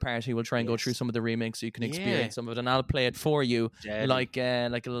 sleepover party, we'll try and go through Yes. some of the remakes so you can Yeah. experience some of it, and I'll play it for you, Deadly. like a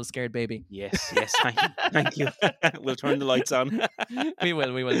little scared baby. Yes. Thank you. We'll turn the lights on. We will.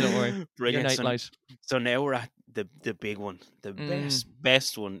 Don't worry. Your Brilliant. night light. So now we're at the big one, the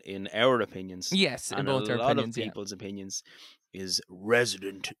best one in our opinions. Yes, in and both a our lot opinions. of people's opinions is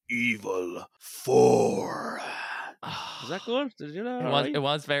Resident Evil 4. Is that good? Did you know? It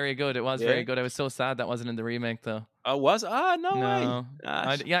was very good. It was Yeah. very good. I was so sad that wasn't in the remake though. Oh, was no No.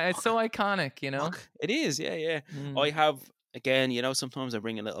 way. Yeah, it's so iconic, you know. Fuck. It is. Yeah. I have. Again, you know, sometimes I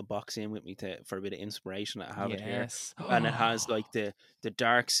bring a little box in with me for a bit of inspiration. I have it here, Yes. and it has like the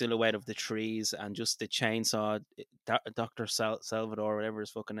dark silhouette of the trees and just the chainsaw, Dr. Salvador, whatever his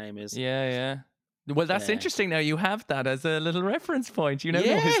fucking name is. Yeah. Well, that's Yeah. interesting. Now you have that as a little reference point. You now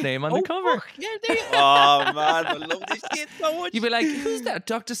know his name on the cover. Fuck. Yeah, there you Oh man, I love this shit so much. You'd be like, "Who's that,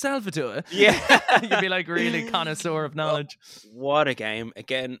 Dr. Salvador?" Yeah. You'd be like really connoisseur of knowledge. What a game!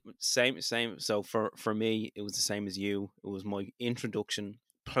 Again, same. So for me, it was the same as you. It was my introduction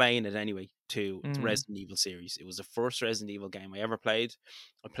playing it anyway to the Mm-hmm. Resident Evil series. It was the first Resident Evil game I ever played.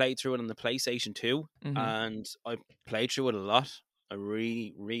 I played through it on the PlayStation 2, Mm-hmm. and I played through it a lot. I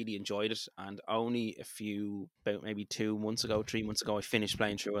really, really enjoyed it. And only about maybe 2 months ago, 3 months ago, I finished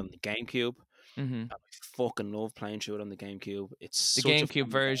playing through it on the GameCube. Mm-hmm. I fucking love playing through it on the GameCube. It's The such a GameCube fun game.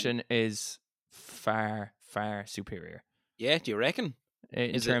 version is far, far superior Yeah, do you reckon?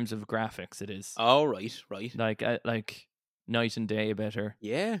 in Is it? terms of graphics. It is Oh, right, right. like night and day better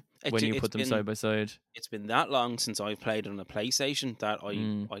Yeah, when you put them side by side. it's been that long since I've played on a PlayStation that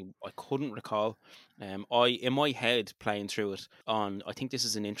Mm. I couldn't recall. I in my head playing through it on. I think this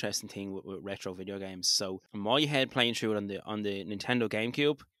is an interesting thing with retro video games. So in my head playing through it on the Nintendo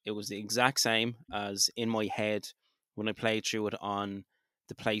GameCube, it was the exact same as in my head when I played through it on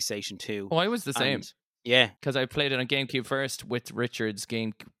the PlayStation 2. Oh, I was the same. And yeah, Because I played it on GameCube first with Richard's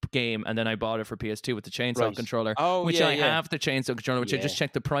game, and then I bought it for PS2 with the chainsaw right. controller, Oh which yeah, I yeah, have the chainsaw controller, which I yeah, just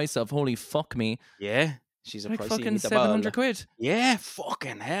checked the price of. Holy fuck me. yeah. She's a Like pricey fucking meatball. £700. Yeah,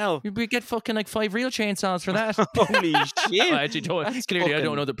 fucking hell. We get fucking like 5 real chainsaws for that. Holy I shit! actually don't. That's Clearly, I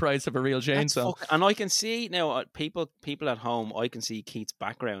don't know the price of a real That's chainsaw. fucking, and I can see now people at home. I can see Keith's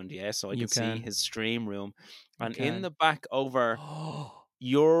background, yeah, so I You can see can. his stream room, You and in can. the back over Oh,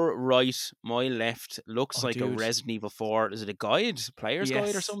 your right, my left looks like a dude. Resident Evil 4. Is it a guide, player's guide, or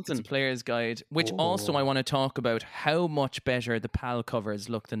Yes, it's a something? player's guide, which also I Oh, want to talk about how much better the PAL covers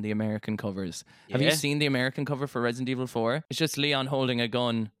look than the American covers. Have you yeah. seen the American cover for Resident Evil 4? It's just Leon holding a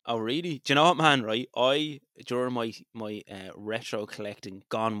gun. Oh, really? Do you know what, man? Right, during my retro collecting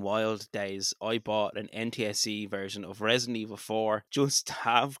gone wild days, I bought an NTSC version of Resident Evil 4 just to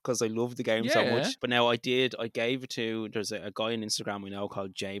have because I love the game so Yeah. much. But now I gave it to there's a guy on Instagram we know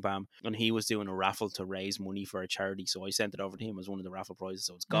called JBam, and he was doing a raffle to raise money for a charity, so I sent it over to him as one of the raffle prizes.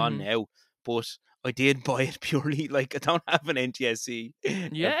 So it's gone Mm-hmm. now. But I did buy it purely like I don't have an NTSC, a Yeah,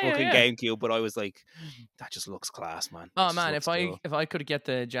 yeah, fucking yeah. GameCube, but I was like, that just looks class, man. It Oh just man, looks cool. if I could get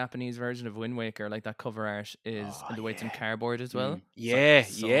the Japanese version of Wind Waker, like that cover art is, Oh and the way it's in yeah. cardboard as well, it's like Yeah,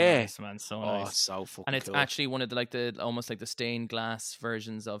 so yeah. nice, man, so Oh, it's nice. so And fucking it's cool. actually one of the almost like the stained glass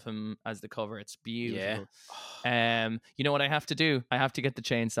versions of him as the cover. It's Yeah. beautiful. You know what I have to do? I have to get the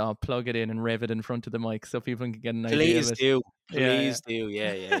chainsaw, plug it in, and rev it in front of the mic so people can get an idea of Please it. do. Yeah, Please do.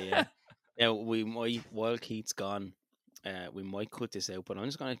 Yeah, yeah, yeah. Now we might while Keith's gone, we might cut this out, but I'm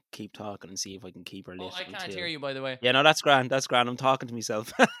just gonna keep talking and see if I can keep her Oh, lit I can't until hear you, by the way. yeah, no, that's grand. That's grand. I'm talking to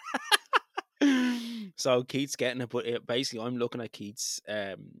myself. So Keith's getting it, but basically I'm looking at Keith's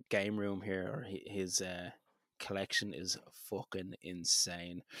game room here, or his collection is fucking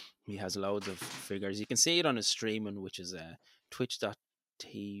insane. He has loads of figures. You can see it on his streaming, which is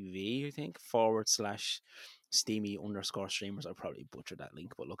twitch.tv, I think, / steamy_streamers. I probably butchered that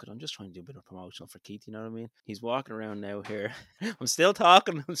link, but look, I'm just trying to do a bit of promotional for Keith, you know what I mean? He's walking around now here. I'm still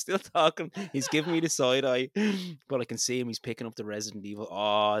talking. He's giving me the side eye, but I can see him. He's picking up the Resident Evil.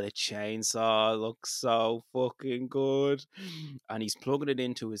 Oh, the chainsaw looks so fucking good. And he's plugging it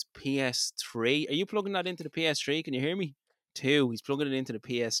into his PS3. Are you plugging that into the PS3? Can you hear me? He's plugging it into the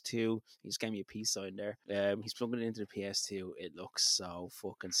PS2. He just gave me a peace sign there. He's plugging it into the PS2. It looks so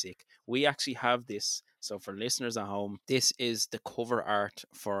fucking sick. We actually have this. So for listeners at home, this is the cover art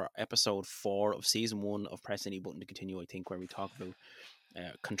for episode 4 of season 1 of Press Any Button to Continue, I think, where we talk about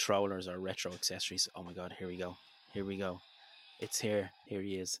controllers or retro accessories. Oh my god, here we go. It's here. Here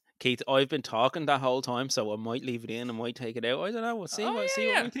he is. Keith, I've been talking that whole time, so I might leave it in, I might take it out. I don't know. We'll see. Oh See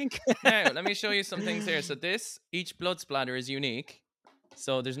what yeah, we think. yeah. Now let me show you some things here. So each blood splatter is unique.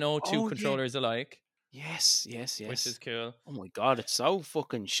 So there's no two Oh yeah. controllers alike. Yes. Which is cool. Oh my god, it's so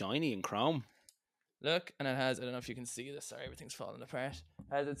fucking shiny and chrome. Look, and it has, I don't know if you can see this, sorry, everything's falling apart. It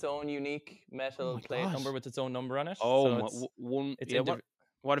has its own unique metal plate god. number with its own number on it. Oh So my, it's, one. it's Yeah,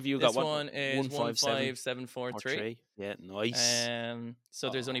 what have you got? this What one is 15743. Yeah, nice. So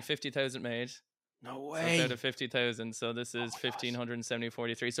there's only 50,000 made. No So way. it's out of 50,000. So this is my gosh.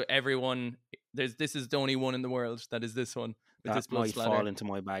 1,570.43. So everyone, this is the only one in the world that is this one with this That blood might splatter. fall into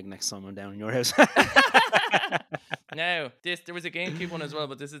my bag next time I'm down in your house. Now, there was a GameCube one as well,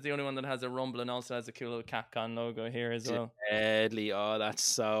 but this is the only one that has a rumble and also has a cool little Capcom logo here as well. Deadly. Oh, that's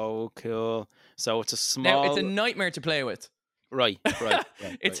so cool. So it's a small. Now, it's a nightmare to play with. Right.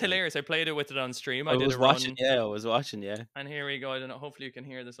 It's hilarious. I played it with it on stream. I did was a watching. run. Yeah, I was watching. Yeah. And here we go. I don't know. Hopefully you can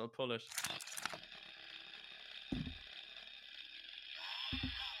hear this. I'll pull it.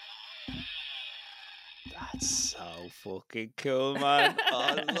 That's so fucking cool, man.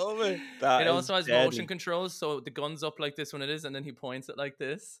 I love it. That It is also has deadly. motion controls, so the gun's up like this when it is, and then he points it like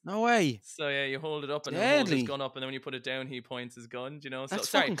this. No way. So yeah, you hold it up and then hold his Deadly. gun up, and then when you put it down, he points his gun. Do you know? So That's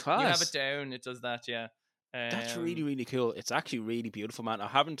sorry, fucking you have class. it down, it does that. Yeah. That's really, really cool. It's actually really beautiful, man. I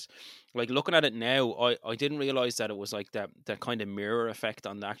haven't, like, looking at it now, I didn't realize that it was like that kind of mirror effect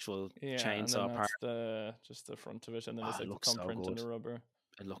on the actual Yeah, and then chainsaw part. that's just the front of it, and then Oh, it's it like the looks thumb so print and good. the rubber.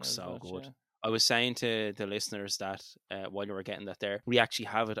 It looks There's so that, good. yeah. I was saying to the listeners that while you were getting that there, we actually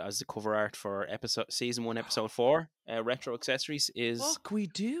have it as the cover art for season 1, episode 4. Retro accessories is Fuck, we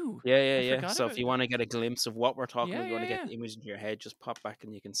do. I yeah. forgot So if about. you want to get a glimpse of what we're talking Yeah, about, you want yeah, to get yeah. the image into your head, just pop back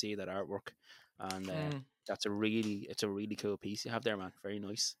and you can see that artwork. And Mm. it's a really cool piece you have there, man. Very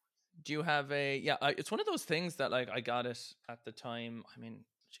nice. Do you have a it's one of those things that like I got it at the time. I mean,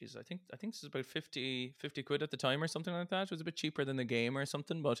 jeez, I think this is about 50 quid at the time or something like that. It was a bit cheaper than the game or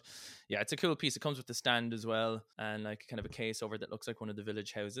something, but yeah, it's a cool piece. It comes with the stand as well, and like kind of a case over that looks like one of the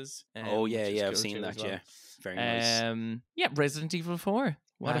village houses. Oh yeah, Which is yeah, I've cool seen too as that. well. Yeah, very nice, Yeah, Resident Evil 4.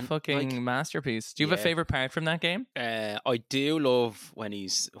 What a man. Like, fucking masterpiece. Do you have a yeah. favorite part from that game? I do love when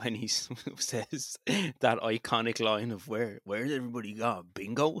he's says that iconic line of where's everybody gone?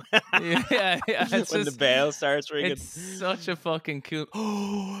 Bingo. Yeah, yeah. It's When the just, bell starts it's ringing. such a fucking cool.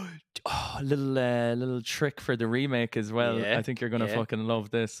 Oh, little trick for the remake as well. I Yeah, think you're gonna yeah, fucking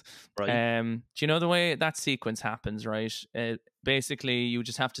love this. right. Do you know the way that sequence happens? Right. Basically, you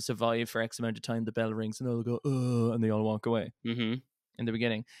just have to survive for X amount of time. The bell rings, and they'll go, and they all walk away. Mm-hmm. In the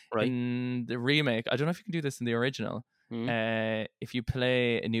beginning. Right. In the remake, I don't know if you can do this in the original. Mm-hmm. If you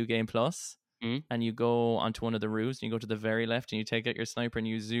play a new game plus Mm-hmm. and you go onto one of the roofs and you go to the very left and you take out your sniper and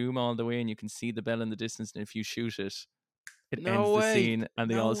you zoom all the way and you can see the bell in the distance, and if you shoot it, it ends No the way. scene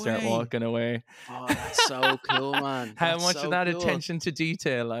and they No all start way. walking away. Oh, that's so cool, man. How That's much of so that cool. attention to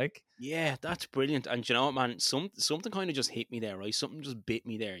detail, like? Yeah, that's brilliant. And you know what, man? Something kind of just hit me there, right? Something just bit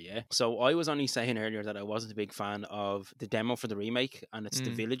me there, yeah. So I was only saying earlier that I wasn't a big fan of the demo for the remake, and it's the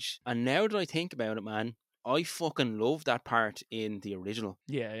village. And now that I think about it, man, I fucking love that part in the original.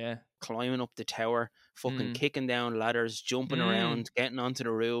 Yeah, yeah. Climbing up the tower, fucking kicking down ladders, jumping around, getting onto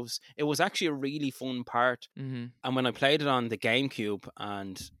the roofs. It was actually a really fun part. Mm-hmm. And when I played it on the GameCube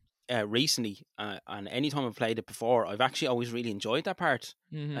and recently, and anytime I've played it before, I've actually always really enjoyed that part.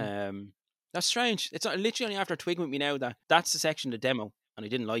 Mm-hmm. That's strange. It's literally only after twigging with me now that that's the section of the demo, and I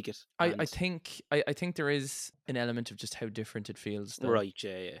didn't like it. I think there is an element of just how different it feels, though. Right,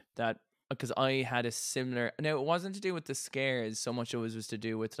 yeah. That because I had a similar. Now it wasn't to do with the scares so much. It was to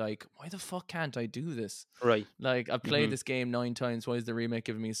do with like, why the fuck can't I do this? Right. Like I've played this game 9 times. Why is the remake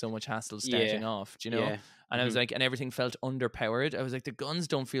giving me so much hassle starting off? Do you know? Yeah. And I was like, and everything felt underpowered. I was like, the guns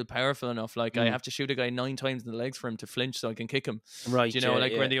don't feel powerful enough. Like I have to shoot a guy 9 times in the legs for him to flinch so I can kick him. Right. Do you know,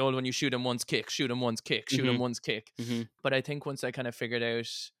 like when the old one, you shoot him once, kick, shoot him once, kick, shoot him once, kick. But I think once I kind of figured out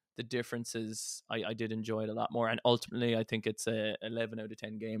the differences, I did enjoy it a lot more. And ultimately, I think it's a 11 out of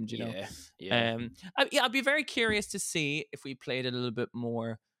 10 game. Do you know? Yeah. I'd be very curious to see if we played it a little bit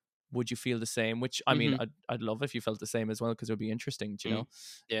more. Would you feel the same? Which I mean, I'd love if you felt the same as well, because it would be interesting. Do you know?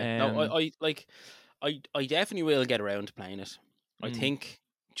 Yeah. No, I definitely will get around to playing it. I think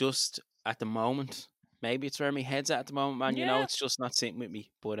just at the moment, maybe it's where my head's at the moment, man. You know, it's just not sitting with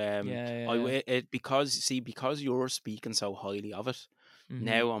me. But because you're speaking so highly of it,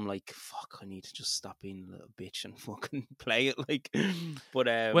 now I'm like, fuck, I need to just stop being a little bitch and fucking play it. Like, but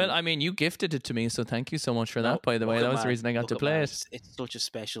well, I mean, you gifted it to me, so thank you so much for that. By the way, that was the reason I got to play it. It's such a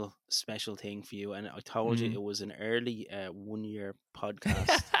special thing for you, and I told you it was an early 1 year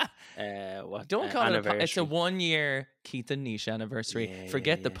podcast. Don't call it it's a 1 year Keith and Nisha anniversary.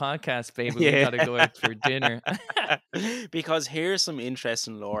 Forget the podcast, baby. We gotta go out for dinner. Because here's some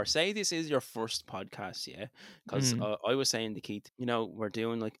interesting lore. Say this is your first podcast, yeah? Because I was saying to Keith, you know, we're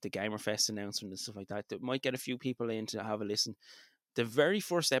doing like the Gamerfest announcement and stuff like that. That might get a few people in to have a listen. The very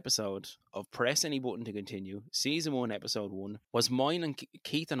first episode of Press Any Button to Continue, season 1, episode 1, was mine and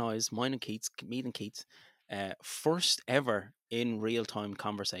Keith's, me and Keith's first ever in real time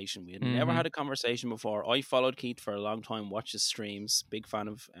conversation. We had never had a conversation before. I followed Keith for a long time, watched his streams, big fan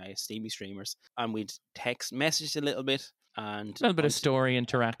of Steamy streamers, and we'd messaged a little bit. And a little bit of story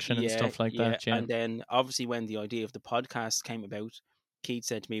interaction and stuff like that. Yeah. And then obviously when the idea of the podcast came about, Keith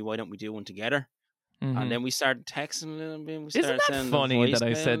said to me, why don't we do one together? And then we started texting a little bit. Isn't that funny that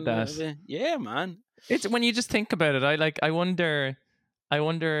I said that? Yeah, man. It's when you just think about it. I wonder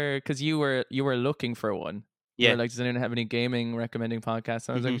because you were looking for one. You were like, does anyone have any gaming recommending podcasts?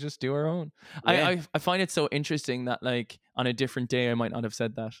 And I was like, just do our own. Yeah. I find it so interesting that like on a different day I might not have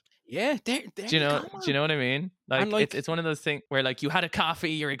said that. Yeah, there do you know? Do you know what I mean? Like it's one of those things where like you had a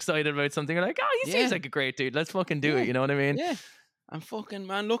coffee, you're excited about something, you're like, oh, he seems like a great dude. Let's fucking do it. You know what I mean? Yeah. And fucking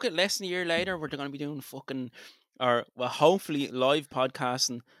man, look at less than a year later, we're going to be doing fucking or well, hopefully live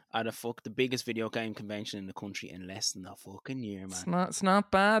podcasting at the biggest video game convention in the country in less than a fucking year, man. It's not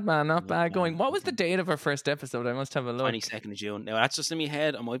bad, man. Not Not bad going. bad. What was the date of our first episode? I must have a look. 22nd of June. Now that's just in my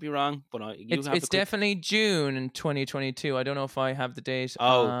head. I might be wrong, but you have It's the quick. definitely June in 2022. I don't know if I have the date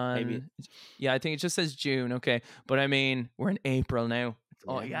Oh, maybe. on. Yeah, I think it just says June. Okay, but I mean we're in April now.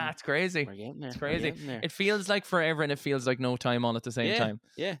 Oh Yeah, yeah, man. it's crazy. We're getting there. It's We're crazy. getting there. It feels like forever and it feels like no time all at the same Yeah, time.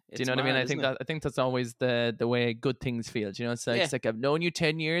 yeah. Do you It's know what I mean? mad, isn't it? I think that's always the way good things feel. Do you know, it's Yeah. like I've known you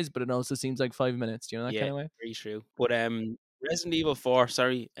 10 years, but it also seems like 5 minutes. Do you know that Yeah, kind of way? very true. But Resident Evil 4,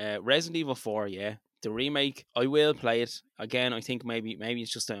 sorry, Resident Evil 4, yeah. The remake, I will play it again. I think maybe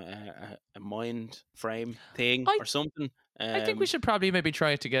it's just a mind frame thing I or something. I think we should probably maybe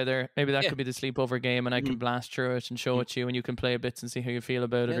try it together. Maybe that Yeah. could be the sleepover game, and I can Mhm. blast through it and show it to you, and you can play bits and see how you feel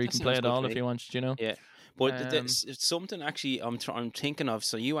about it, Yeah, or you that can play sounds it good to all if me. you want. You know? Yeah, but Um, it's something actually I'm thinking of.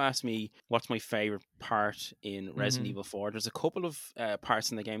 So you asked me what's my favorite part in Resident Mhm. Evil 4. There's a couple of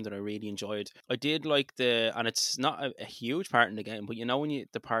parts in the game that I really enjoyed. I did like and it's not a huge part in the game, but you know when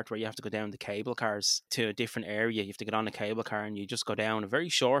the part where you have to go down the cable cars to a different area, you have to get on a cable car and you just go down a very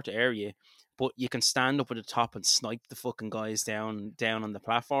short area. But you can stand up at the top and snipe the fucking guys down on the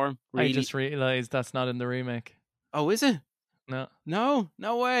platform. I Really? just realized that's not in the remake. Oh, is it? No,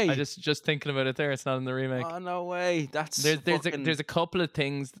 No way. I just thinking about it there. It's not in the remake. Oh, no way. That's fucking There's a couple of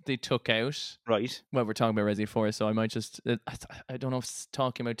things that they took out. right. Well, we're talking about Resi 4, so I might just I don't know if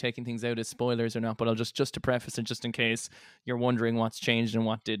talking about taking things out is spoilers or not, but I'll just to preface it, just in case you're wondering what's changed and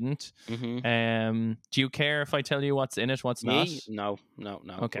what didn't. Mm-hmm. Do you care if I tell you what's in it, what's Me? not? No.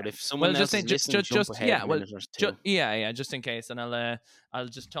 Okay. But if someone Well, else is listening, jump ahead yeah. a Well, minute or two. yeah, just in case, and I'll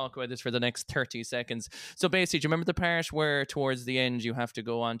just talk about this for the next 30 seconds. So basically, do you remember the part where towards the end you have to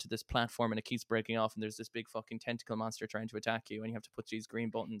go onto this platform and it keeps breaking off, and there's this big fucking tentacle monster trying to attack you, and you have to put these green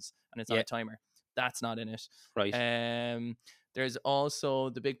buttons, and it's on Yeah, a timer. That's not in it. right. There's also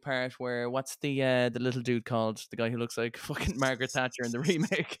the big part where what's the little dude called? The guy who looks like fucking Margaret Thatcher in the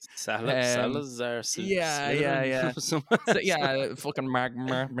remake. Salazar Yeah. Slytherin. So, yeah, fucking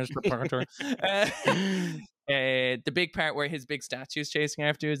Mr. Potter. The big part where his big statue is chasing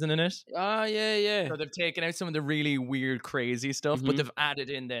after you, isn't in it? Ah, yeah. So they've taken out some of the really weird, crazy stuff, but Mhm. they've added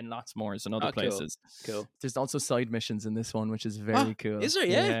in then lots more in other Ah, places. Cool. There's also side missions in this one, which is Ah, very cool. is there?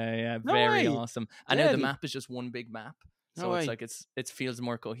 Yeah. Yeah, No very way. awesome. And now the Deadly. map is just one big map. No So it's way. like it feels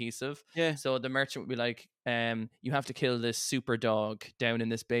more cohesive. Yeah. So the merchant would be like, you have to kill this super dog down in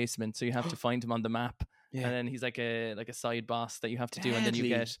this basement. So you have to find him on the map. Yeah. And then he's like a side boss that you have to do, and Deadly.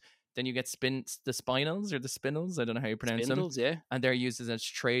 then you get the spinels or the spinels. I don't know how you pronounce Spindles, them. yeah. And they're used as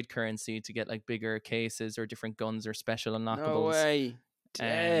trade currency to get like bigger cases or different guns or special No unlockables. way.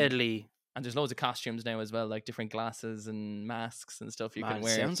 Deadly. And there's loads of costumes now as well, like different glasses and masks and stuff you Man, can it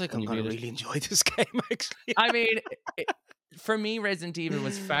wear. sounds like when I'm you gonna beat it. really enjoy this game. Actually. I mean, for me, Resident Evil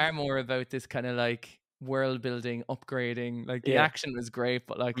was far more about this kind of like world building, upgrading. Like the Yeah. action was great,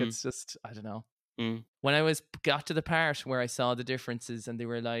 but like Mm. it's just I don't know. Mm. When I got to the part where I saw the differences, and they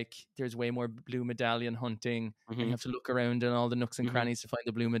were like, "There's way more blue medallion hunting, and you Mhm. have to look around in all the nooks and Mhm. crannies to find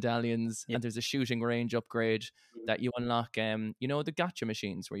the blue medallions." Yeah. And there's a shooting range upgrade Mm. that you unlock. You know the gotcha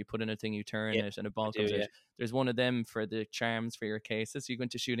machines where you put in a thing, you turn Yeah, it, and a ball do, comes yeah. out. There's one of them for the charms for your cases. So you go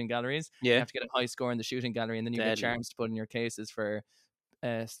into shooting galleries. You Yeah. have to get a high score in the shooting gallery, and then you get Deadly. charms to put in your cases for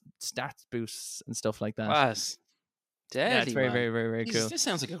stats boosts and stuff like that. Class. Deadly, Yeah, it's very, man. very, very, very Jesus, cool. this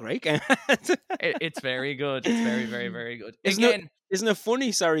sounds like a great game. It's very good. It's very, very, very good. Isn't it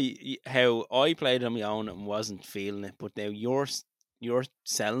funny? Sorry, how I played on my own and wasn't feeling it, but now you're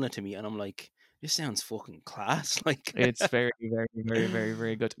selling it to me, and I'm like, this sounds fucking class. Like, it's very, very, very, very,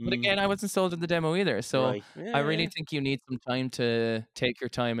 very good. But again, I wasn't sold on the demo either. So right? I really Yeah. think you need some time to take your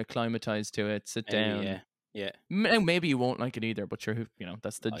time, acclimatize to it, sit Maybe, down. yeah. Maybe you won't like it either, but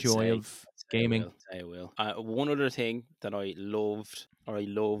that's the joy of gaming. I will. One other thing that I love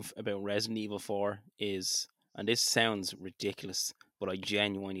about Resident Evil 4 is, and this sounds ridiculous, but I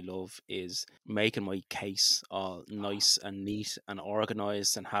genuinely love, is making my case all nice and neat and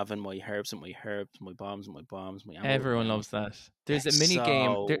organized, and having my herbs and my herbs, my bombs and my bombs, my ammo. Everyone loves that. There's a mini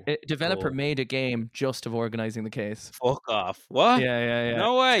game. A developer made a game just of organizing the case. Fuck off! What? Yeah.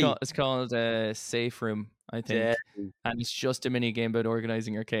 No way. It's called Safe Room, I think, and it's just a mini game about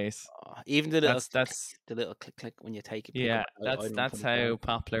organizing your case. Even the little that's the little click when you take it. Yeah, that's how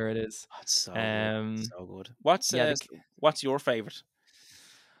popular it is. That's so good. So good. What's your favorite?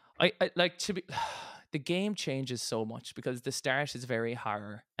 I like to be. The game changes so much because the start is very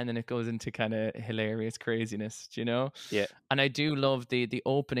horror, and then it goes into kind of hilarious craziness, you know? Yeah. And I do love the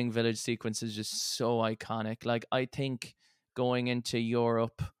opening village sequence is just so iconic. Like I think going into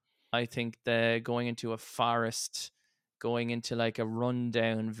Europe I think the going into a forest, going into like a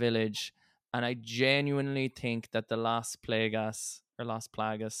rundown village, and I genuinely think that the Las Plagas or Las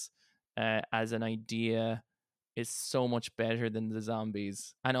Plagas as an idea is so much better than the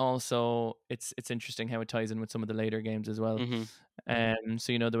zombies. And also it's interesting how it ties in with some of the later games as well.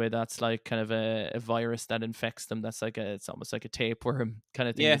 So you know the way that's like kind of a virus that infects them. That's like it's almost like a tapeworm kind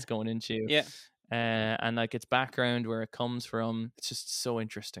of thing Yeah. that's going into you. Yeah. And like its background, where it comes from, it's just so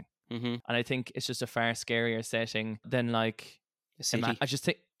interesting. And I think it's just a far scarier setting than like A city. I just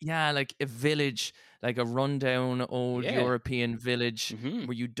think, yeah, like a village, like a rundown old Yeah. European village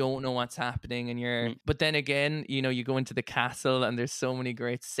where you don't know what's happening, and you're. But then again, you know, you go into the castle, and there's so many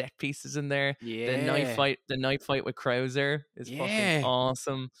great set pieces in there. Yeah. The knife fight with Krauser is fucking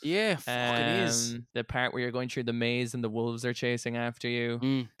awesome. Yeah, fuck it is. The part where you're going through the maze and the wolves are chasing after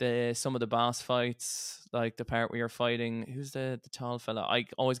you. Some of the boss fights, like the part where you're fighting, who's the tall fella? I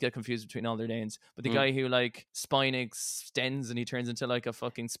always get confused between all their names. But the guy who like spine extends and he turns into like a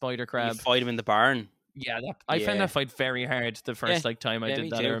fucking spider crab. You fight him in the barn. Yeah, I found that fight very hard the first time I did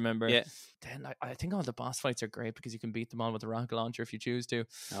that. Too. I remember. Yeah. Then I think all the boss fights are great because you can beat them all with a rocket launcher if you choose to.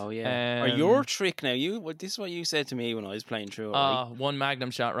 Oh yeah. Or your trick now? This is what you said to me when I was playing through it. Right? One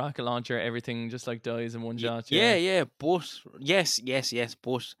magnum shot rocket launcher, everything just like dies in one shot. Yeah. But yes.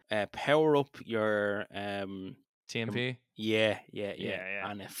 But power up your TMP. Yeah.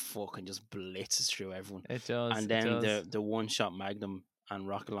 And it fucking just blitzes through everyone. It does. And then the one shot magnum and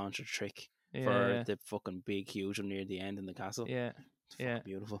rocket launcher trick for the fucking big huge one near the end in the castle. Yeah. It's fucking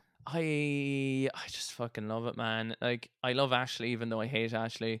beautiful. I just fucking love it, man. Like, I love Ashley even though I hate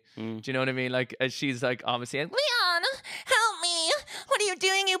Ashley. Do you know what I mean? Like, she's like obviously like, Leon, help me. What are you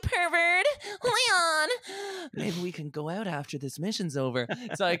doing, you pervert? Leon, maybe we can go out after this mission's over.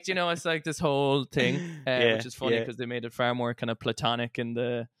 It's like, you know, it's like this whole thing, which is funny because they made it far more kind of platonic in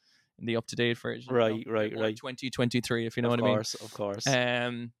the up-to-date version. Right. 2023, if you know what I mean. Of course.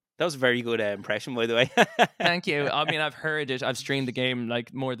 That was a very good impression, by the way. Thank you. I mean, I've heard it. I've streamed the game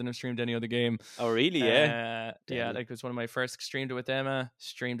like more than I've streamed any other game. Oh, really? Yeah. Like it was one of my first. Streamed it with Emma.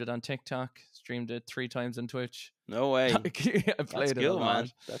 Streamed it on TikTok. Streamed it 3 times on Twitch. No way. I played it a lot.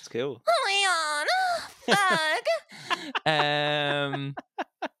 Man. That's cool. Leon, fuck.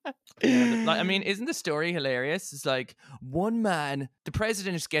 I mean, isn't the story hilarious? It's like one man, the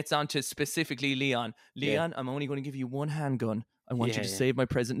president just gets onto specifically Leon. Leon, I'm only going to give you one handgun. I want you to save my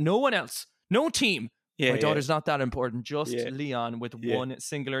president. No one else. No team. My daughter's not that important. Just Leon with one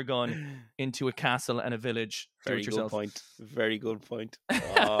singular gun into a castle and a village. Very good point. Very good point.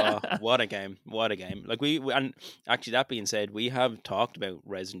 Oh, what a game. What a game. Like we and actually that being said, we have talked about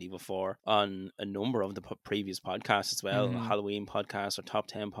Resident Evil 4 on a number of the previous podcasts as well. Halloween podcasts or top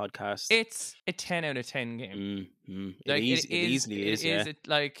 10 podcasts. It's a 10 out of 10 game. Like, it easily is. It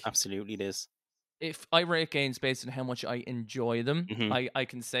like absolutely it is. If I rate games based on how much I enjoy them, I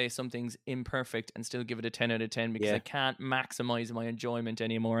can say something's imperfect and still give it a 10 out of 10 because I can't maximize my enjoyment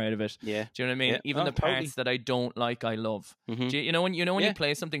anymore out of it. Yeah. Do you know what I mean? Even the parts that I don't like, I love. Do you know when you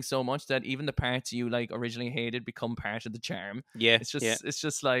play something so much that even the parts you like originally hated become part of the charm? Yeah. It's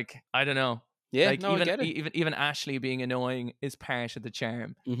just like, I don't know. Yeah, like no, I get it. even Ashley being annoying is part of the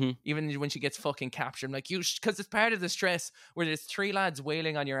charm. Even when she gets fucking captured, I'm like, because it's part of the stress where there's 3 lads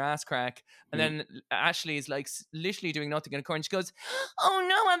wailing on your ass crack, and then Ashley is like literally doing nothing in a corner. And she goes, "Oh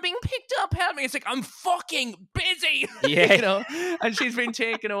no, I'm being picked up. Help me!" It's like, I'm fucking busy, yeah, you know. And she's been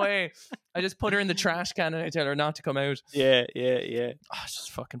taken away. I just put her in the trash can and I tell her not to come out. Yeah. Oh, it's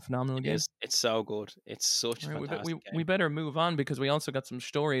just fucking phenomenal game. It's so good. It's such a fantastic game. We better move on because we also got some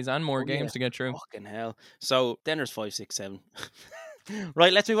stories and more games to get through. Fucking hell. So then there's 5, 6, 7.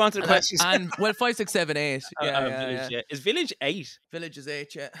 Right, let's move on to the questions. And 5, 6, 7, 8. Village, Is Village 8? Village is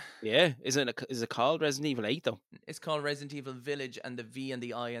 8, yeah. Yeah. Is it called Resident Evil 8 though? It's called Resident Evil Village, and the V and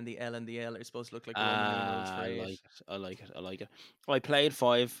the I and the L and the L are supposed to look like the Roman numerals for 8. I like it. I played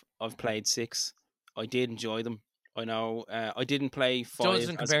 5. I've played 6. I did enjoy them. I know. I didn't play 5.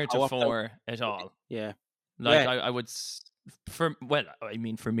 Doesn't compare to 4 at all. Yeah. Like I would. For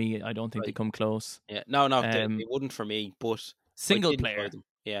me, I don't think they come close. Yeah. No, they wouldn't for me. But single player.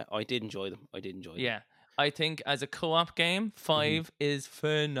 Yeah, I did enjoy them. Yeah. I think as a co-op game, 5 is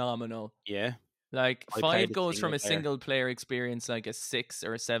phenomenal. Yeah. Like 5 goes from a single player experience like a 6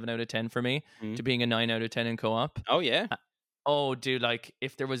 or a 7 out of 10 for me to being a 9 out of 10 in co-op. Oh yeah. Oh dude, like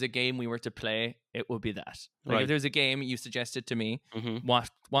if there was a game we were to play, it would be that. Like if there's a game you suggested to me,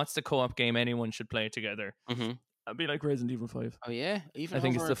 what's the co-op game anyone should play together? I'd be like Resident Evil 5. Oh yeah, even I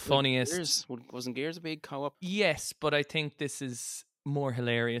think it's the funniest. Wasn't Gears a big co-op? Yes, but I think this is more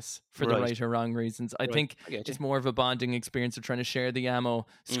hilarious for the Right. right or wrong reasons. I Right. think I get you. it's more of a bonding experience of trying to share the ammo,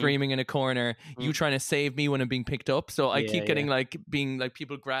 Mm, screaming in a corner, you mm. trying to save me when I'm being picked up. So I Yeah, keep yeah. getting like being like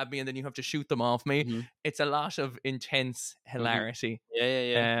people grab me and then you have to shoot them off me. Mhm. It's a lot of intense Mhm. hilarity. Yeah, yeah,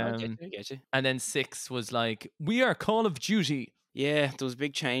 yeah. No, I get Um you. I get you. and then 6 was like, we are Call of Duty. Yeah, there was a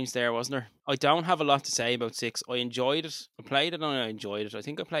big change there, wasn't there? I don't have a lot to say about 6. I enjoyed it. I played it and I enjoyed it. I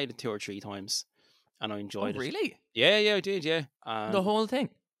think I played it 2 or 3 times and I Oh enjoyed it. really? Yeah, yeah, I did, yeah. The And whole thing.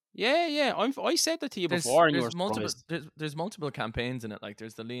 yeah, yeah, I said that to you There's before and you were there's multiple surprised. there's multiple campaigns in it. Like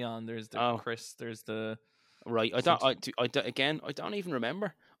there's the Leon, there's the Oh, Chris, there's the right. I don't something. again, I don't even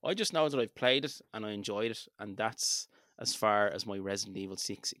remember. I just know that I've played it and I enjoyed it and that's as far as my Resident Evil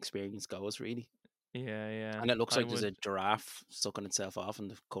 6 experience goes, really. Yeah, yeah. And it looks I like there's would. a giraffe sucking itself off on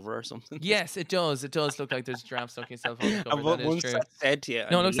the cover or something. Yes, it does. It does look like there's a giraffe sucking itself on the cover. And That is once true. that's said to you No,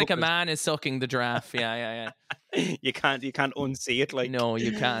 and it you looks like look a at man is sucking the giraffe. Yeah, yeah, yeah. it, you can't unsee it like. No,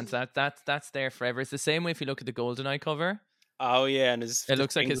 you can't. That's there forever. It's the same way if you look at the GoldenEye cover. Oh yeah, and It the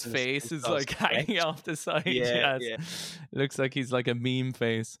looks like finger his and his face fingers is all like hanging stretched. off the side. Yeah, Yes, yeah. it looks like he's like a meme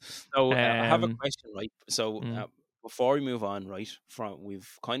face. So I have a Um, question, right? So mm, before we move on, right? From we've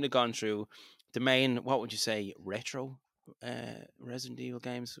kind of gone through the main, what would you say, retro Resident Evil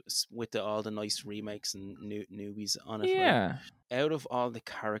games with all the nice remakes and newbies on it, right? yeah. Out of all the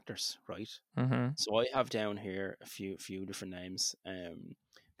characters, right? Mm-hmm. So I have down here a few different names.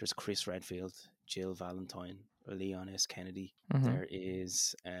 There's Chris Redfield, Jill Valentine, Leon S. Kennedy. Mm-hmm. There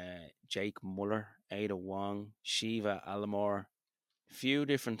is Jake Muller, Ada Wong, Shiva Alamore. Few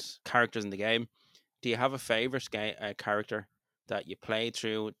different characters in the game. Do you have a favorite character that you played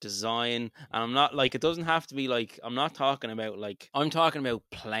through? Design, and I'm not like it doesn't have to be like I'm not talking about like I'm talking about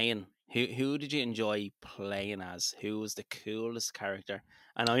playing. Who did you enjoy playing as? Who was the coolest character?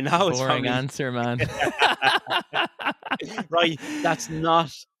 And I know it's Boring probably answer, man. right. That's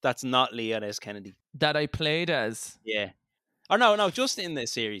not Leon S. Kennedy. That I played as. Yeah. Or no, just in the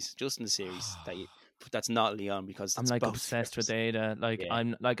series, that that's not Leon because I'm it's like both obsessed with characters. Ada. Yeah,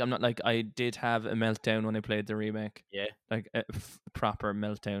 I'm not like I did have a meltdown when I played the remake. yeah. Like a proper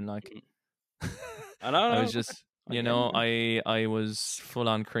meltdown. Like Mm. I know, I no, was look, just I get it, man. I was full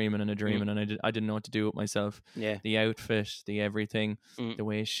on creaming and a Mm, dreaming and I didn't know what to do with myself. yeah. The outfit, the everything, Mm, the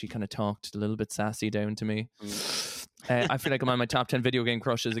way she kind of talked a little bit sassy down to me. mm. I feel like I'm on my top 10 video game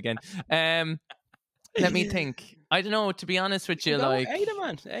crushes again. Let me think. I don't know, to be honest You with can you, go with like, Ada,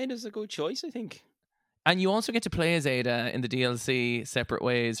 man. Ada's a good choice, I think. and you also get to play as Ada in the DLC separate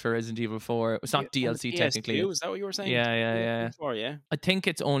ways for Resident Evil 4. It's Yeah, not on the DLC technically. PS2, is that what you were saying? Yeah, yeah, yeah. PS4, yeah. I think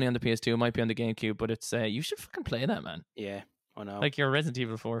it's only on the PS2. It might be on the GameCube, but it's you should fucking play that, man. Yeah, I know. Like you're a Resident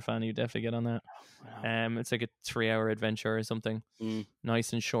Evil 4 fan, you definitely get on that. I know. It's like a 3-hour adventure or something, Mm,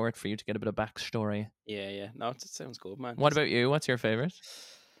 nice and short for you to get a bit of backstory. yeah, yeah. No, it sounds good, man. What about you? What's your favorite?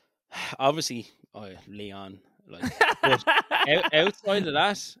 Obviously, Leon. Like, but outside of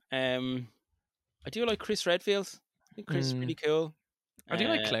that, I do like Chris Redfield. I think Chris is Mm, pretty cool. I do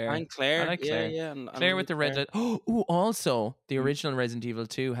like Claire. And I Claire, like yeah, Claire. yeah, and I Claire like with the red Claire. light. Oh, ooh, also the Mm. original Resident Evil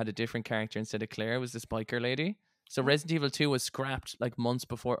 2 had a different character instead of Claire. It was this biker lady. So Oh, Resident Evil 2 was scrapped like months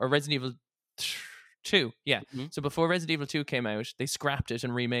before, or Resident Evil 2, yeah. mhm, So before Resident Evil 2 came out, they scrapped it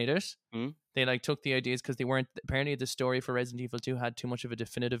and remade it. mhm, They like took the ideas because they weren't, apparently the story for Resident Evil 2 had too much of a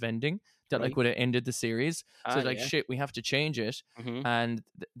definitive ending that like right. would have ended the series. So like Yeah. shit, we have to change it. Mhm, And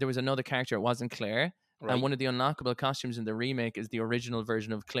there was another character, it wasn't Claire. And right. one of the unlockable costumes in the remake is the original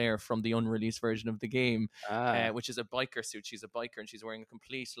version of Claire from the unreleased version of the game, Ah, which is a biker suit. She's a biker and she's wearing a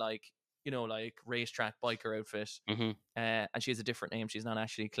complete like like racetrack biker outfit. mhm. And she has a different name. She's not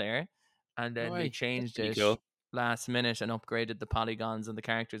actually Claire. And then they Right. That's changed pretty it cool. last minute and upgraded the polygons and the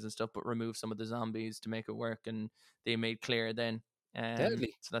characters and stuff, but removed some of the zombies to make it work. And they made Claire then.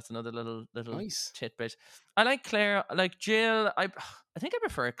 Deadly. So that's another little Nice. tidbit. I like Claire. I like Jill. I think I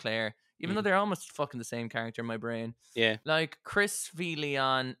prefer Claire, even though Mhm. they're almost fucking the same character in my brain. Yeah. Like Chris v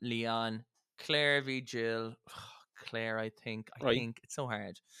Leon, Claire v Jill, Claire. I think Right. it's so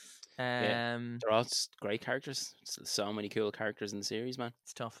hard. Yeah. They're all great characters. So many cool characters in the series, man.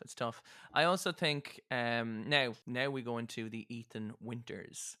 It's tough. It's tough. I also think now we go into the Ethan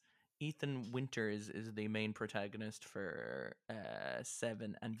Winters. Ethan Winters is the main protagonist for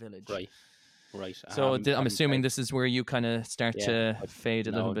 7 and Village. Right. Right. So I'm haven't assuming played. this is where you kind of start Yeah. to I fade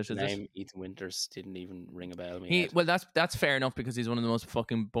a little no, bit, the is it? name Ethan Winters didn't even ring a bell in my head. Well, that's fair enough because he's one of the most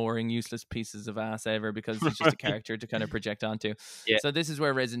fucking boring, useless pieces of ass ever because he's just a Right. character to kind of project onto. Yeah. So this is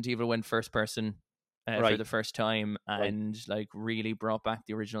where Resident Evil went first person for Right. the first time, Right. and like really brought back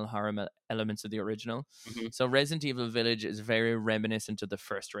the original horror elements of the original. Hmm. So Resident Evil Village is very reminiscent of the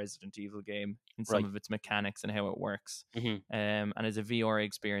first Resident Evil game in some Right. of its mechanics and how it works. Hmm. And as a VR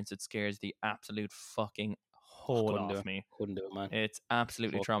experience, it scares the absolute fucking I whole couldn't do off it. me. Couldn't do it, man. It's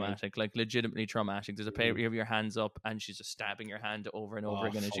absolutely Fuck me. traumatic, like legitimately traumatic. There's a pair Mhm. you have your hands up, and she's just stabbing your hand over and over Oh,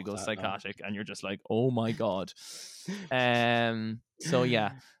 again, and she fuck goes that, no. psychotic, and you're just like, oh my god. So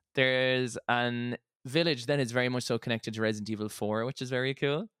yeah, there's an Village. Then is very much so connected to Resident Evil 4, which is very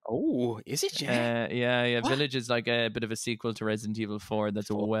cool. Oh, is it? Yeah. Yeah. What? Village is like a bit of a sequel to Resident Evil 4 that's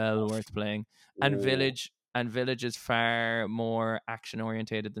Fuck well off. worth playing. And Oh, Village is far more action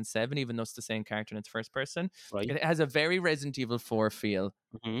orientated than 7, even though it's the same character and it's first person. right. It has a very Resident Evil 4 feel.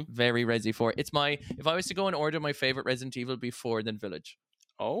 Hmm. Very Resi 4. It's my if I was to go and order my favorite Resident Evil before than Village,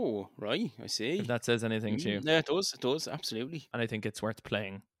 Oh, right. I if see. that says anything to you. Yeah, it does. It does. Absolutely. And I think it's worth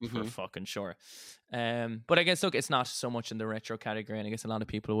playing for Hmm. fucking sure. But I guess look, it's not so much in the retro category, and I guess a lot of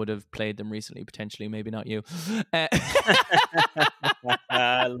people would have played them recently, potentially, maybe not you.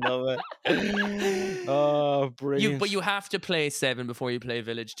 I love it. Oh, But brilliant. you have to play 7 before you play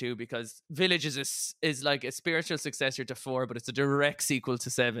Village 2, because Village is like a spiritual successor to 4, but it's a direct sequel to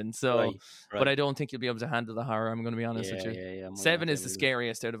 7. So, Right. but I Right. don't think you'll be able to handle the horror. I'm going to be honest with Yeah. you. Yeah. Yeah. I might not 7 be is able the to do it.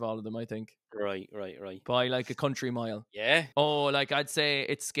 scariest out of all of them, I think, Right. Right. Right. by like a country mile. Yeah. Oh, like I'd say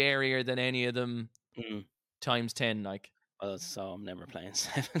it's scarier than any of them Mm. times 10. Like Well, so I'm never playing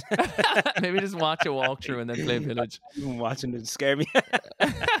 7. maybe just watch a walkthrough and then play I'm not Village. even watching it scare me.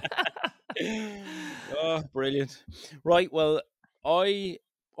 Oh, brilliant. Right. Well, I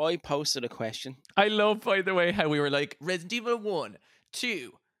I posted a question. I love, by the way, how we were like Resident Evil 1,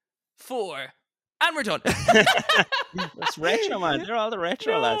 2, 4, and we're done. That's retro, man. They're all the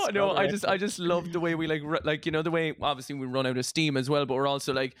retro lads. They're all No, the I retro. just love the way we like you know, the way obviously we run out of steam as well, but we're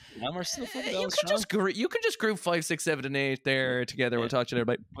also like And we're still fucking you going can strong. just group 5, 6, 7, and 8 there together. Yeah. We'll talk to you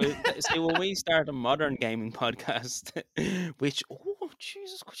later. Bye. See, when we start a modern gaming podcast, which, oh,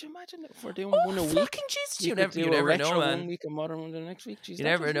 Jesus, could you imagine if we're doing one a week? Fucking Jesus, you could never do a never retro know, 1 man. week, a modern one the next week. Jeez, You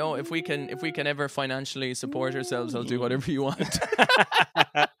never know if we can ever financially support ourselves. I'll do Mm. whatever you want.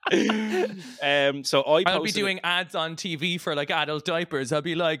 So I I'll be posted doing ads on TV for like adult diapers. I'll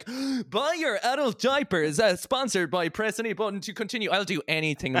be like, buy your adult diapers, sponsored by press any button to continue. I'll do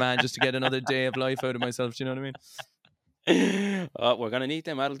anything, man, just to get another day of life out of myself. Do you know what I mean? We're gonna need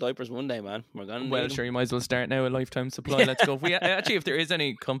them adult diapers one day, man. We're gonna Well, need sure, you might as well start now. A lifetime supply. Let's go. If we actually, if there is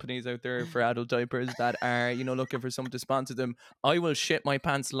any companies out there for adult diapers that are, looking for someone to sponsor them, I will shit my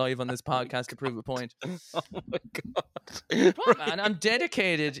pants live on this podcast to prove a point. them. Oh my god! What, man? I'm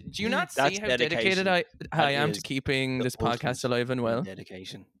dedicated. Do you not see That's how dedication. dedicated I That am to is keeping the this podcast ultimate alive and well?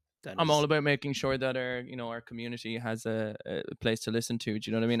 dedication. That I'm is all about making sure that our community has a place to listen to. Do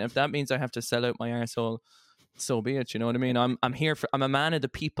you know what I mean? If that means I have to sell out my arsehole, so be it. You know what I mean? I'm I'm a man of the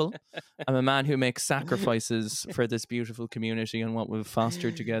people. I'm a man who makes sacrifices for this beautiful community and what we've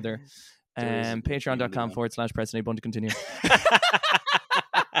fostered together. There is a community, Patreon.com/PressAnyButton to continue.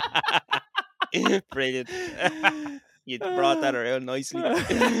 brilliant. You brought that around nicely.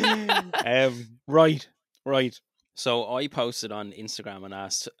 Right. So I posted on Instagram and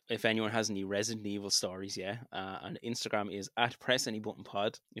asked if anyone has any Resident Evil stories. Yeah, and Instagram is at Press Any Button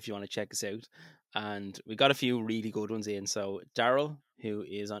Pod if you want to check us out. And we got a few really good ones in. So Daryl, who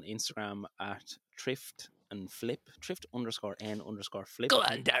is on Instagram at Trift_N_Flip, Go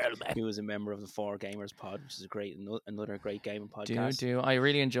on, Daryl, man. who is a member of the Four Gamers Pod, which is another great gaming podcast. Do I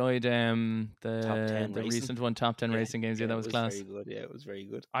really enjoyed Top 10 the racing. recent one, Top 10 racing games. Yeah, that was class. Very good. Yeah, it was very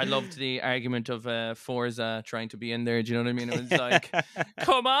good. I loved the argument of Forza trying to be in there. Do you know what I mean? It was like,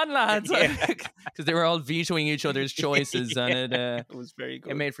 come on, lads, because they were all vetoing each other's choices, and it was very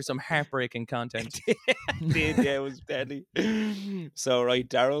good. It made for some heartbreaking content. Yeah, it was deadly. So right,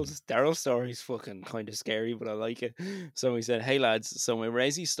 Daryl's story is fucking kind of scary, but I like it. So he said, "Hey lads, so my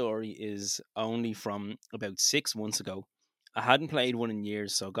Resi story is only from about 6 months ago. I hadn't played one in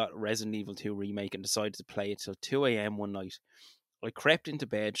years, so I got Resident Evil 2 remake and decided to play it till 2 a.m. one night. I crept into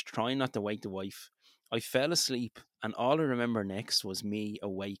bed, trying not to wake the wife. I fell asleep, and all I remember next was me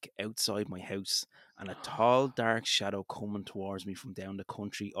awake outside my house and a tall, dark shadow coming towards me from down the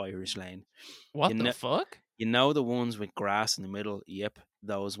country Irish lane. What the fuck? You know the ones with grass in the middle? Yep,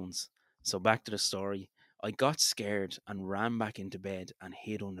 those ones. So back to the story. I got scared and ran back into bed and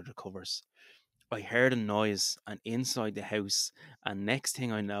hid under the covers. I heard a noise and inside the house, and next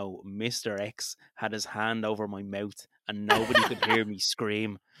thing I know, Mr. X had his hand over my mouth and nobody could hear me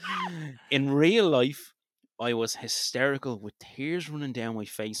scream. In real life, I was hysterical with tears running down my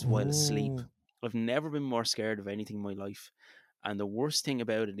face while asleep. Ooh. I've never been more scared of anything in my life. And the worst thing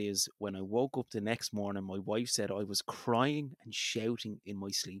about it is when I woke up the next morning, my wife said I was crying and shouting in my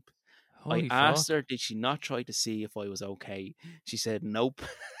sleep. I Holy asked fuck. her, did she not try to see if I was okay? She said, nope.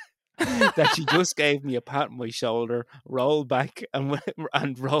 That she just gave me a pat on my shoulder, rolled back and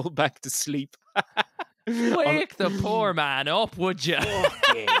rolled back to sleep. Wake the poor man up, would you?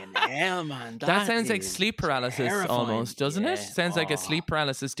 Fucking hell, man. That That sounds like is sleep paralysis terrifying. almost, doesn't it? Yeah. Sounds like a sleep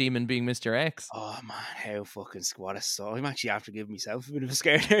paralysis demon being Mr. X. Oh man, how fucking what a story. I'm actually after giving myself a bit of a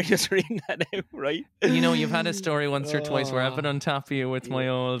scare there just reading that out, right? You know, you've had a story once or twice where I've been Oh, on top of you with yeah. my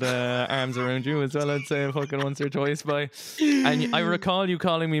old arms around you as well, I'd say, fucking once or twice by. And I recall you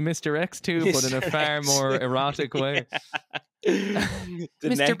calling me Mr. X too, but in a Mr. far X. more erotic way. The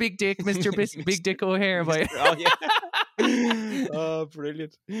Mr. next Big Dick, Mr. Big Dick O'Hare. By. Oh yeah. Oh,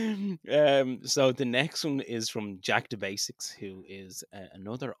 brilliant. So the next one is from Jack the Basics, who is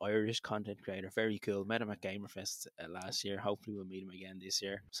another Irish content creator. Very cool. Met him at Gamerfest last year. Hopefully we'll meet him again this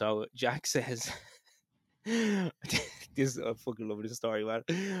year. So Jack says, this I fucking love this story, man.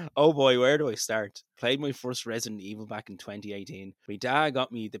 Oh boy, where do I start? Played my first Resident Evil back in 2018. My dad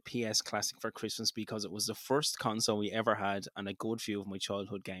got me the PS Classic for Christmas because it was the first console we ever had, and a good few of my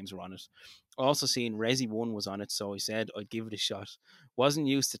childhood games were on it. Also seen Resi 1 was on it, so I said I'd give it a shot. Wasn't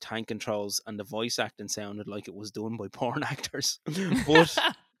used to tank controls, and the voice acting sounded like it was done by porn actors. But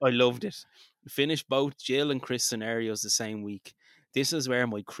I loved it. Finished both Jill and Chris scenarios the same week. This is where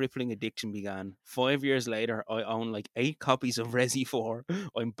my crippling addiction began. 5 years later, I own like 8 copies of Resi 4.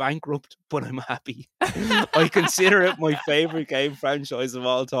 I'm bankrupt, but I'm happy. I consider it my favorite game franchise of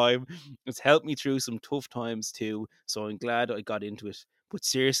all time. It's helped me through some tough times too, so I'm glad I got into it. But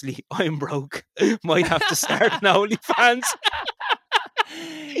seriously, I'm broke. Might have to start an OnlyFans.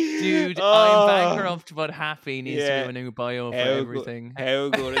 Dude, I'm Oh, bankrupt but happy needs to be yeah. my new bio for How good, everything. how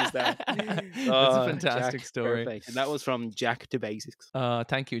good is that? That's a Oh, fantastic Jack, story. perfect. And that was from Jack to Basics.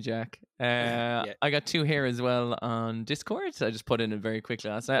 Thank you, Jack. Yeah. I got 2 here as well on Discord. So I just put in it very quickly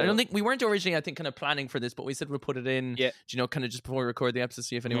last night. I don't think we weren't originally, I think, kind of planning for this, but we said we'll put it in, Yeah. you know, kind of just before we record the episode,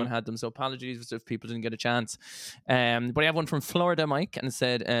 see if anyone had them. So apologies if people didn't get a chance. But I have one from Florida Mike, and it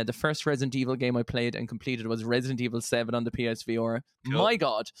said the first Resident Evil game I played and completed was Resident Evil 7 on the PSVR. Cool. My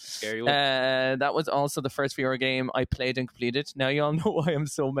God. Scary one. That was also the first VR game I played and completed. Now you all know why I'm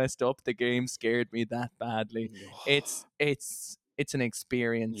so messed up. The game scared me that badly. It's an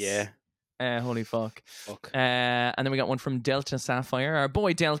experience. Yeah. Holy fuck. Fuck. And then we got one from Delta Sapphire, our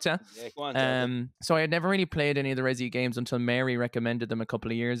boy Delta. Yeah, go on, Delta. So I had never really played any of the Resi games until Mary recommended them a couple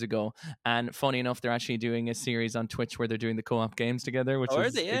of years ago. And funny enough, they're actually doing a series on Twitch where they're doing the co-op games together, which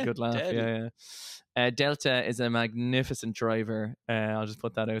is a good laugh. Deadly. Yeah. Delta is a magnificent driver. I'll just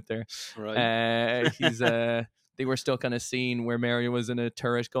put that out there. Right. He's they were stuck on a scene where Mary was in a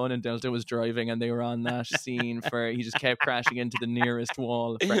turret gun and Delta was driving, and they were on that scene he just kept crashing into the nearest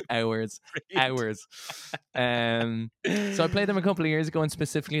wall for hours. So I played them a couple of years ago, and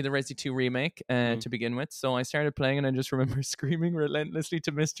specifically the Resi 2 remake to begin with. So I started playing, and I just remember screaming relentlessly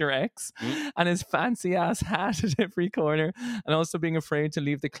to Mr. X and his fancy ass hat at every corner, and also being afraid to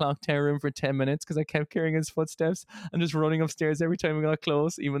leave the clock tower room for 10 minutes because I kept hearing his footsteps and just running upstairs every time we got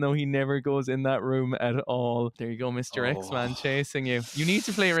close, even though he never goes in that room at all. There you go, Mr. X, man, chasing you. You need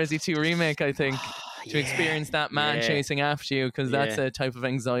to play Resi 2 remake, I think, to experience that man chasing after you, because that's a type of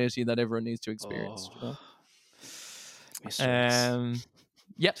anxiety that everyone needs to experience. You know? Mr. X.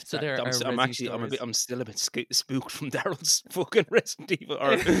 Yep. So there are. I'm still a bit spooked from Daryl's fucking Resident Evil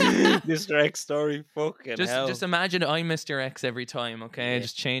or Mr. X story. Fucking hell. Just imagine I'm Mr. X every time. Okay,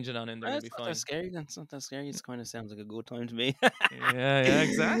 just change it on in there. It's not that scary. That's not that scary. It kind of sounds like a good time to me. yeah,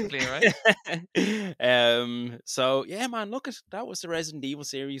 exactly, right. So yeah, man, look that was the Resident Evil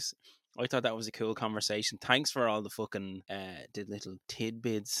series. I thought that was a cool conversation. Thanks for all the fucking the little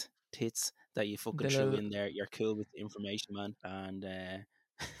tits that you fucking threw in there. You're cool with the information, man. And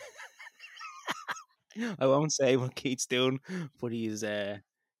I won't say what Keith's doing, but he's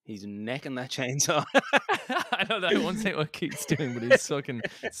necking that chainsaw. I know that I won't say what Keith's doing, but he's sucking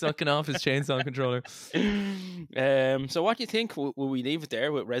off his chainsaw controller. So what do you think? Will we leave it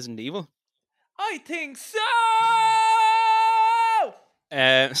there with Resident Evil? I think so.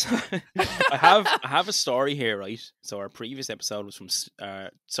 So I have a story here, right? So our previous episode was from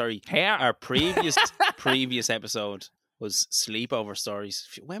our previous episode was sleepover stories.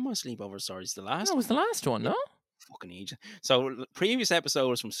 When was sleepover stories? The last? No, it was the last one, no? Fucking age. So previous episode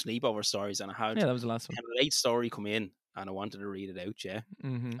was from sleepover stories, and I had that was the last one. A late story come in, and I wanted to read it out,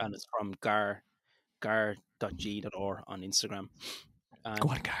 and it's from gar.g.or on Instagram. And go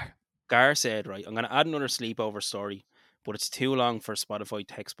on, Gar. Gar said, right, I'm going to add another sleepover story, but it's too long for Spotify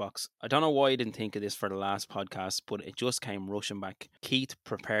text box. I don't know why I didn't think of this for the last podcast, but it just came rushing back. Keith,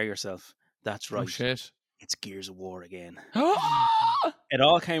 prepare yourself. That's Oh right. shit. It's Gears of War again. Oh It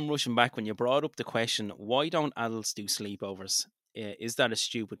all came rushing back when you brought up the question, why don't adults do sleepovers? Is that a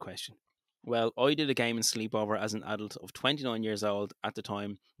stupid question? Well, I did a gaming sleepover as an adult of 29 years old at the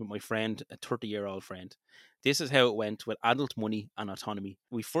time with my friend, a 30-year-old friend. This is how it went with adult money and autonomy.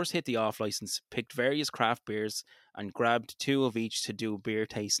 We first hit the off license, picked various craft beers, and grabbed 2 of each to do beer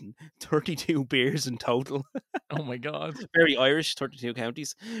tasting. 32 beers in total. my god. Very Irish, 32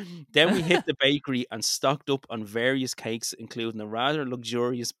 counties. Then we hit the bakery and stocked up on various cakes, including a rather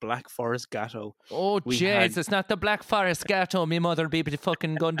luxurious Black Forest Gatto. Oh We had Jesus, not the Black Forest Gato. Me mother be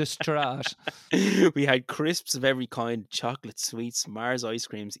fucking gone distraught. we had crisps of every kind, chocolate, sweets, Mars ice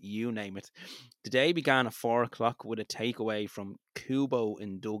creams, you name it. The day began at 4 o'clock with a takeaway from Kubo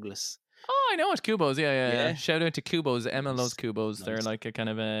in Douglas. Oh, I know what Kubos. Yeah. Yeah, Shout out to Kubos. Emma loves nice, Kubos. They're nice. like a kind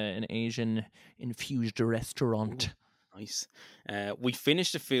of an Asian infused restaurant. Ooh, nice. We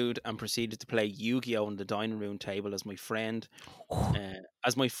finished the food and proceeded to play Yu-Gi-Oh on the dining room table as my friend,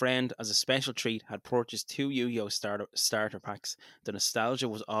 as a special treat, had purchased 2 Yu-Gi-Oh starter packs. The nostalgia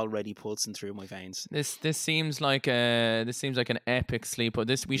was already pulsing through my veins. This seems like an epic sleep. But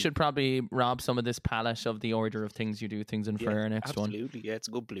we should probably rob some of this palette of the order of things you do things in for Yeah, our next one. absolutely. Yeah, it's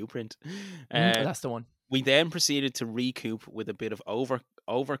a good blueprint. That's the one. We then proceeded to recoup with a bit of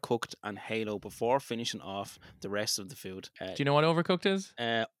overcooked and Halo before finishing off the rest of the food. Do you know what Overcooked is?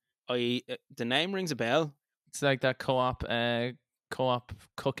 The name rings a bell. It's like that co-op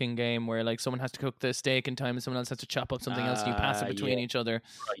cooking game where like someone has to cook the steak in time and someone else has to chop up something else and you pass it between Yeah, each other.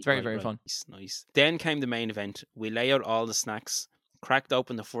 right, It's very, right, very right. fun. Nice. Then came the main event. We lay out all the snacks, cracked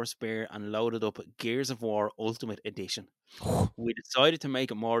open the first beer, and loaded up Gears of War Ultimate Edition. We decided to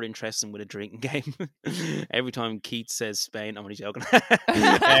make it more interesting with a drinking game. Every time Keith says Spain, I'm only joking.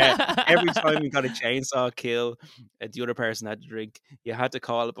 Every time we got a chainsaw kill, the other person had to drink. You had to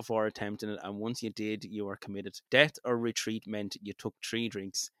call it before attempting it, and once you did, you were committed. Death or retreat meant you took 3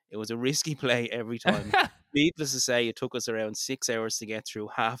 drinks. It was a risky play every time. Needless to say, it took us around 6 hours to get through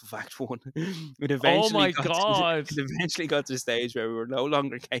half of Act 1. Oh my god. It eventually got to the stage where we were no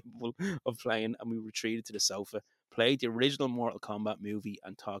longer capable of playing, and we retreated to the sofa, played the original Mortal Kombat movie,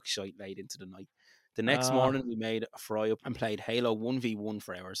 and talked shite late into the night. The next morning, we made a fry up and played Halo 1v1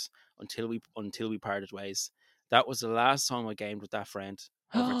 for hours until we parted ways. That was the last time I gamed with that friend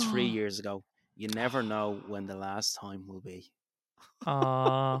over 3 years ago. You never know when the last time will be.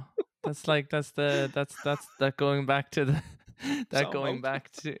 That's like that's that going back to the that So going emotional.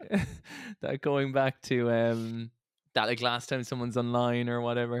 back to that going back to that like last time someone's online or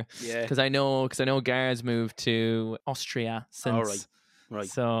whatever. Yeah. Because I know Gar's moved to Austria since. All right. Right.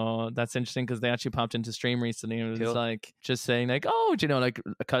 So that's interesting because they actually popped into stream recently and it was Cool. like just saying like, oh, do you know, like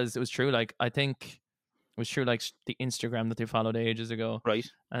because it was true. Like I think it was true, like the Instagram that they followed ages ago, Right.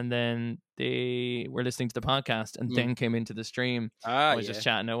 and then they were listening to the podcast and then came into the stream. I was just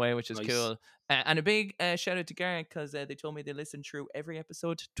chatting away, which is Nice. cool. And a big shout out to Garrett because they told me they listened through every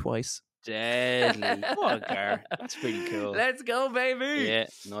episode twice. Deadly. Oh, Gar. That's pretty cool. Let's go, baby. Yeah,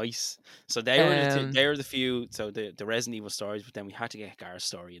 nice. So they were the few. So the Resident Evil stories, but then we had to get Gar's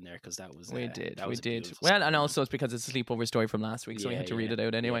story in there because that was we did. That was a beautiful Well, story, and man. also it's because it's a sleepover story from last week, so we had to read it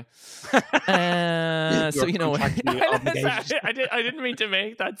out anyway. Your So you know, contractual obligations. I didn't mean to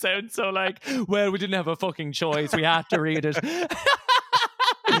make that sound so like, well, we didn't have a fucking choice. We had to read it.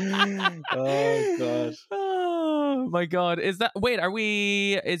 Oh god. Oh my god. Is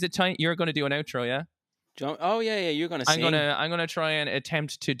it time you're gonna do an outro, yeah? Oh yeah, you're gonna sing. I'm gonna try and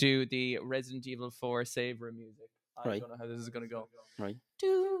attempt to do the Resident Evil 4 save room music. I don't know how this is gonna go. Right.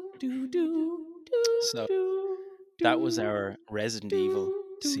 Do, do, do, So do, that was our Resident Evil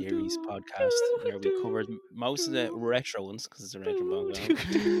series podcast where we covered most of the retro ones because it's a retro band,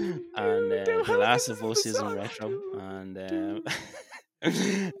 and The Last of Us is in retro,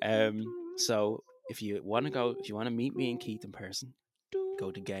 and so if you want to meet me and Keith in person, go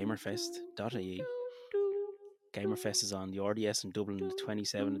to gamerfest.ie. Gamerfest is on the RDS in Dublin the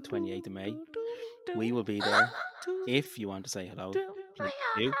 27th and 28th of May. We will be there. If you want to say hello, please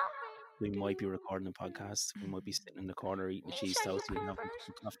do. We might be recording a podcast. We might be sitting in the corner eating a cheese toast and having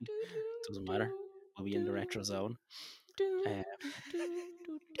some coffee. Doesn't matter. We'll be in the retro zone.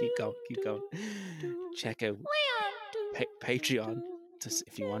 Keep going. Check out Patreon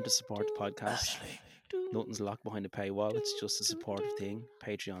if you want to support the podcast. Nothing's locked behind a paywall. It's just a supportive thing.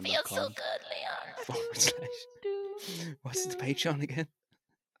 Patreon.com. Feels so good, Leon. / What's the Patreon again?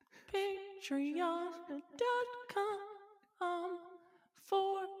 Patreon.com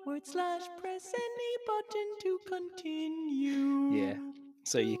 /press any button to continue. Yeah.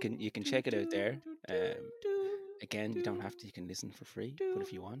 So you can check it out there. Again, you don't have to. You can listen for free, but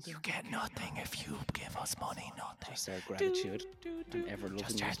if you want, You get nothing if you give us money. Nothing. just our gratitude and ever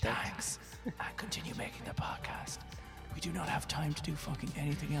loving Just our respect. thanks. And continue making the podcast. We do not have time to do fucking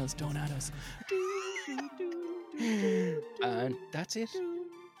anything else. Don't at us. And that's it.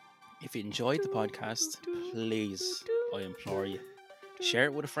 If you enjoyed the podcast, please, I implore you, share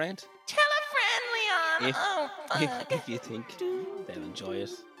it with a friend. Tell a friend, Leon. If you think they'll enjoy it.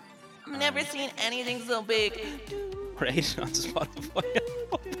 I've never seen anything so big. Rate on Spotify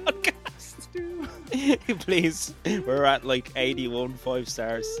podcast. Please, we're at like 81 5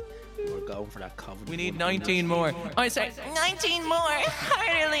 stars. We're going for that covenant. We need 19 more. I say 19 more.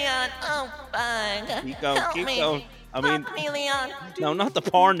 Harder, Leon. Oh, fuck. Keep going, Help keep me. going. I mean, Fuck me, Leon. no, not the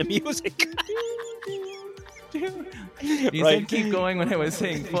porn, the music. You said keep going when I was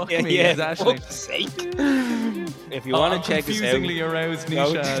saying fuck me, yeah, Ashley. fuck's sake. If you want to check us out, confusingly aroused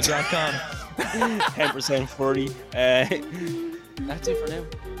Nisha.com. 10% free. That's it for now.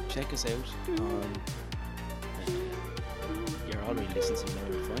 Check us out on. You're already listening to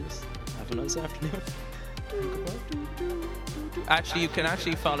me. Find us. Have a nice afternoon. Goodbye. Actually, you can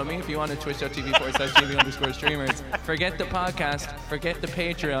actually follow me if you want to twitch.tv/TV_streamers. Forget the podcast. Forget the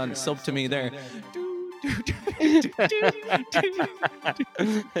Patreon. Sub to me there.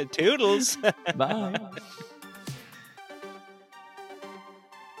 Toodles. Bye.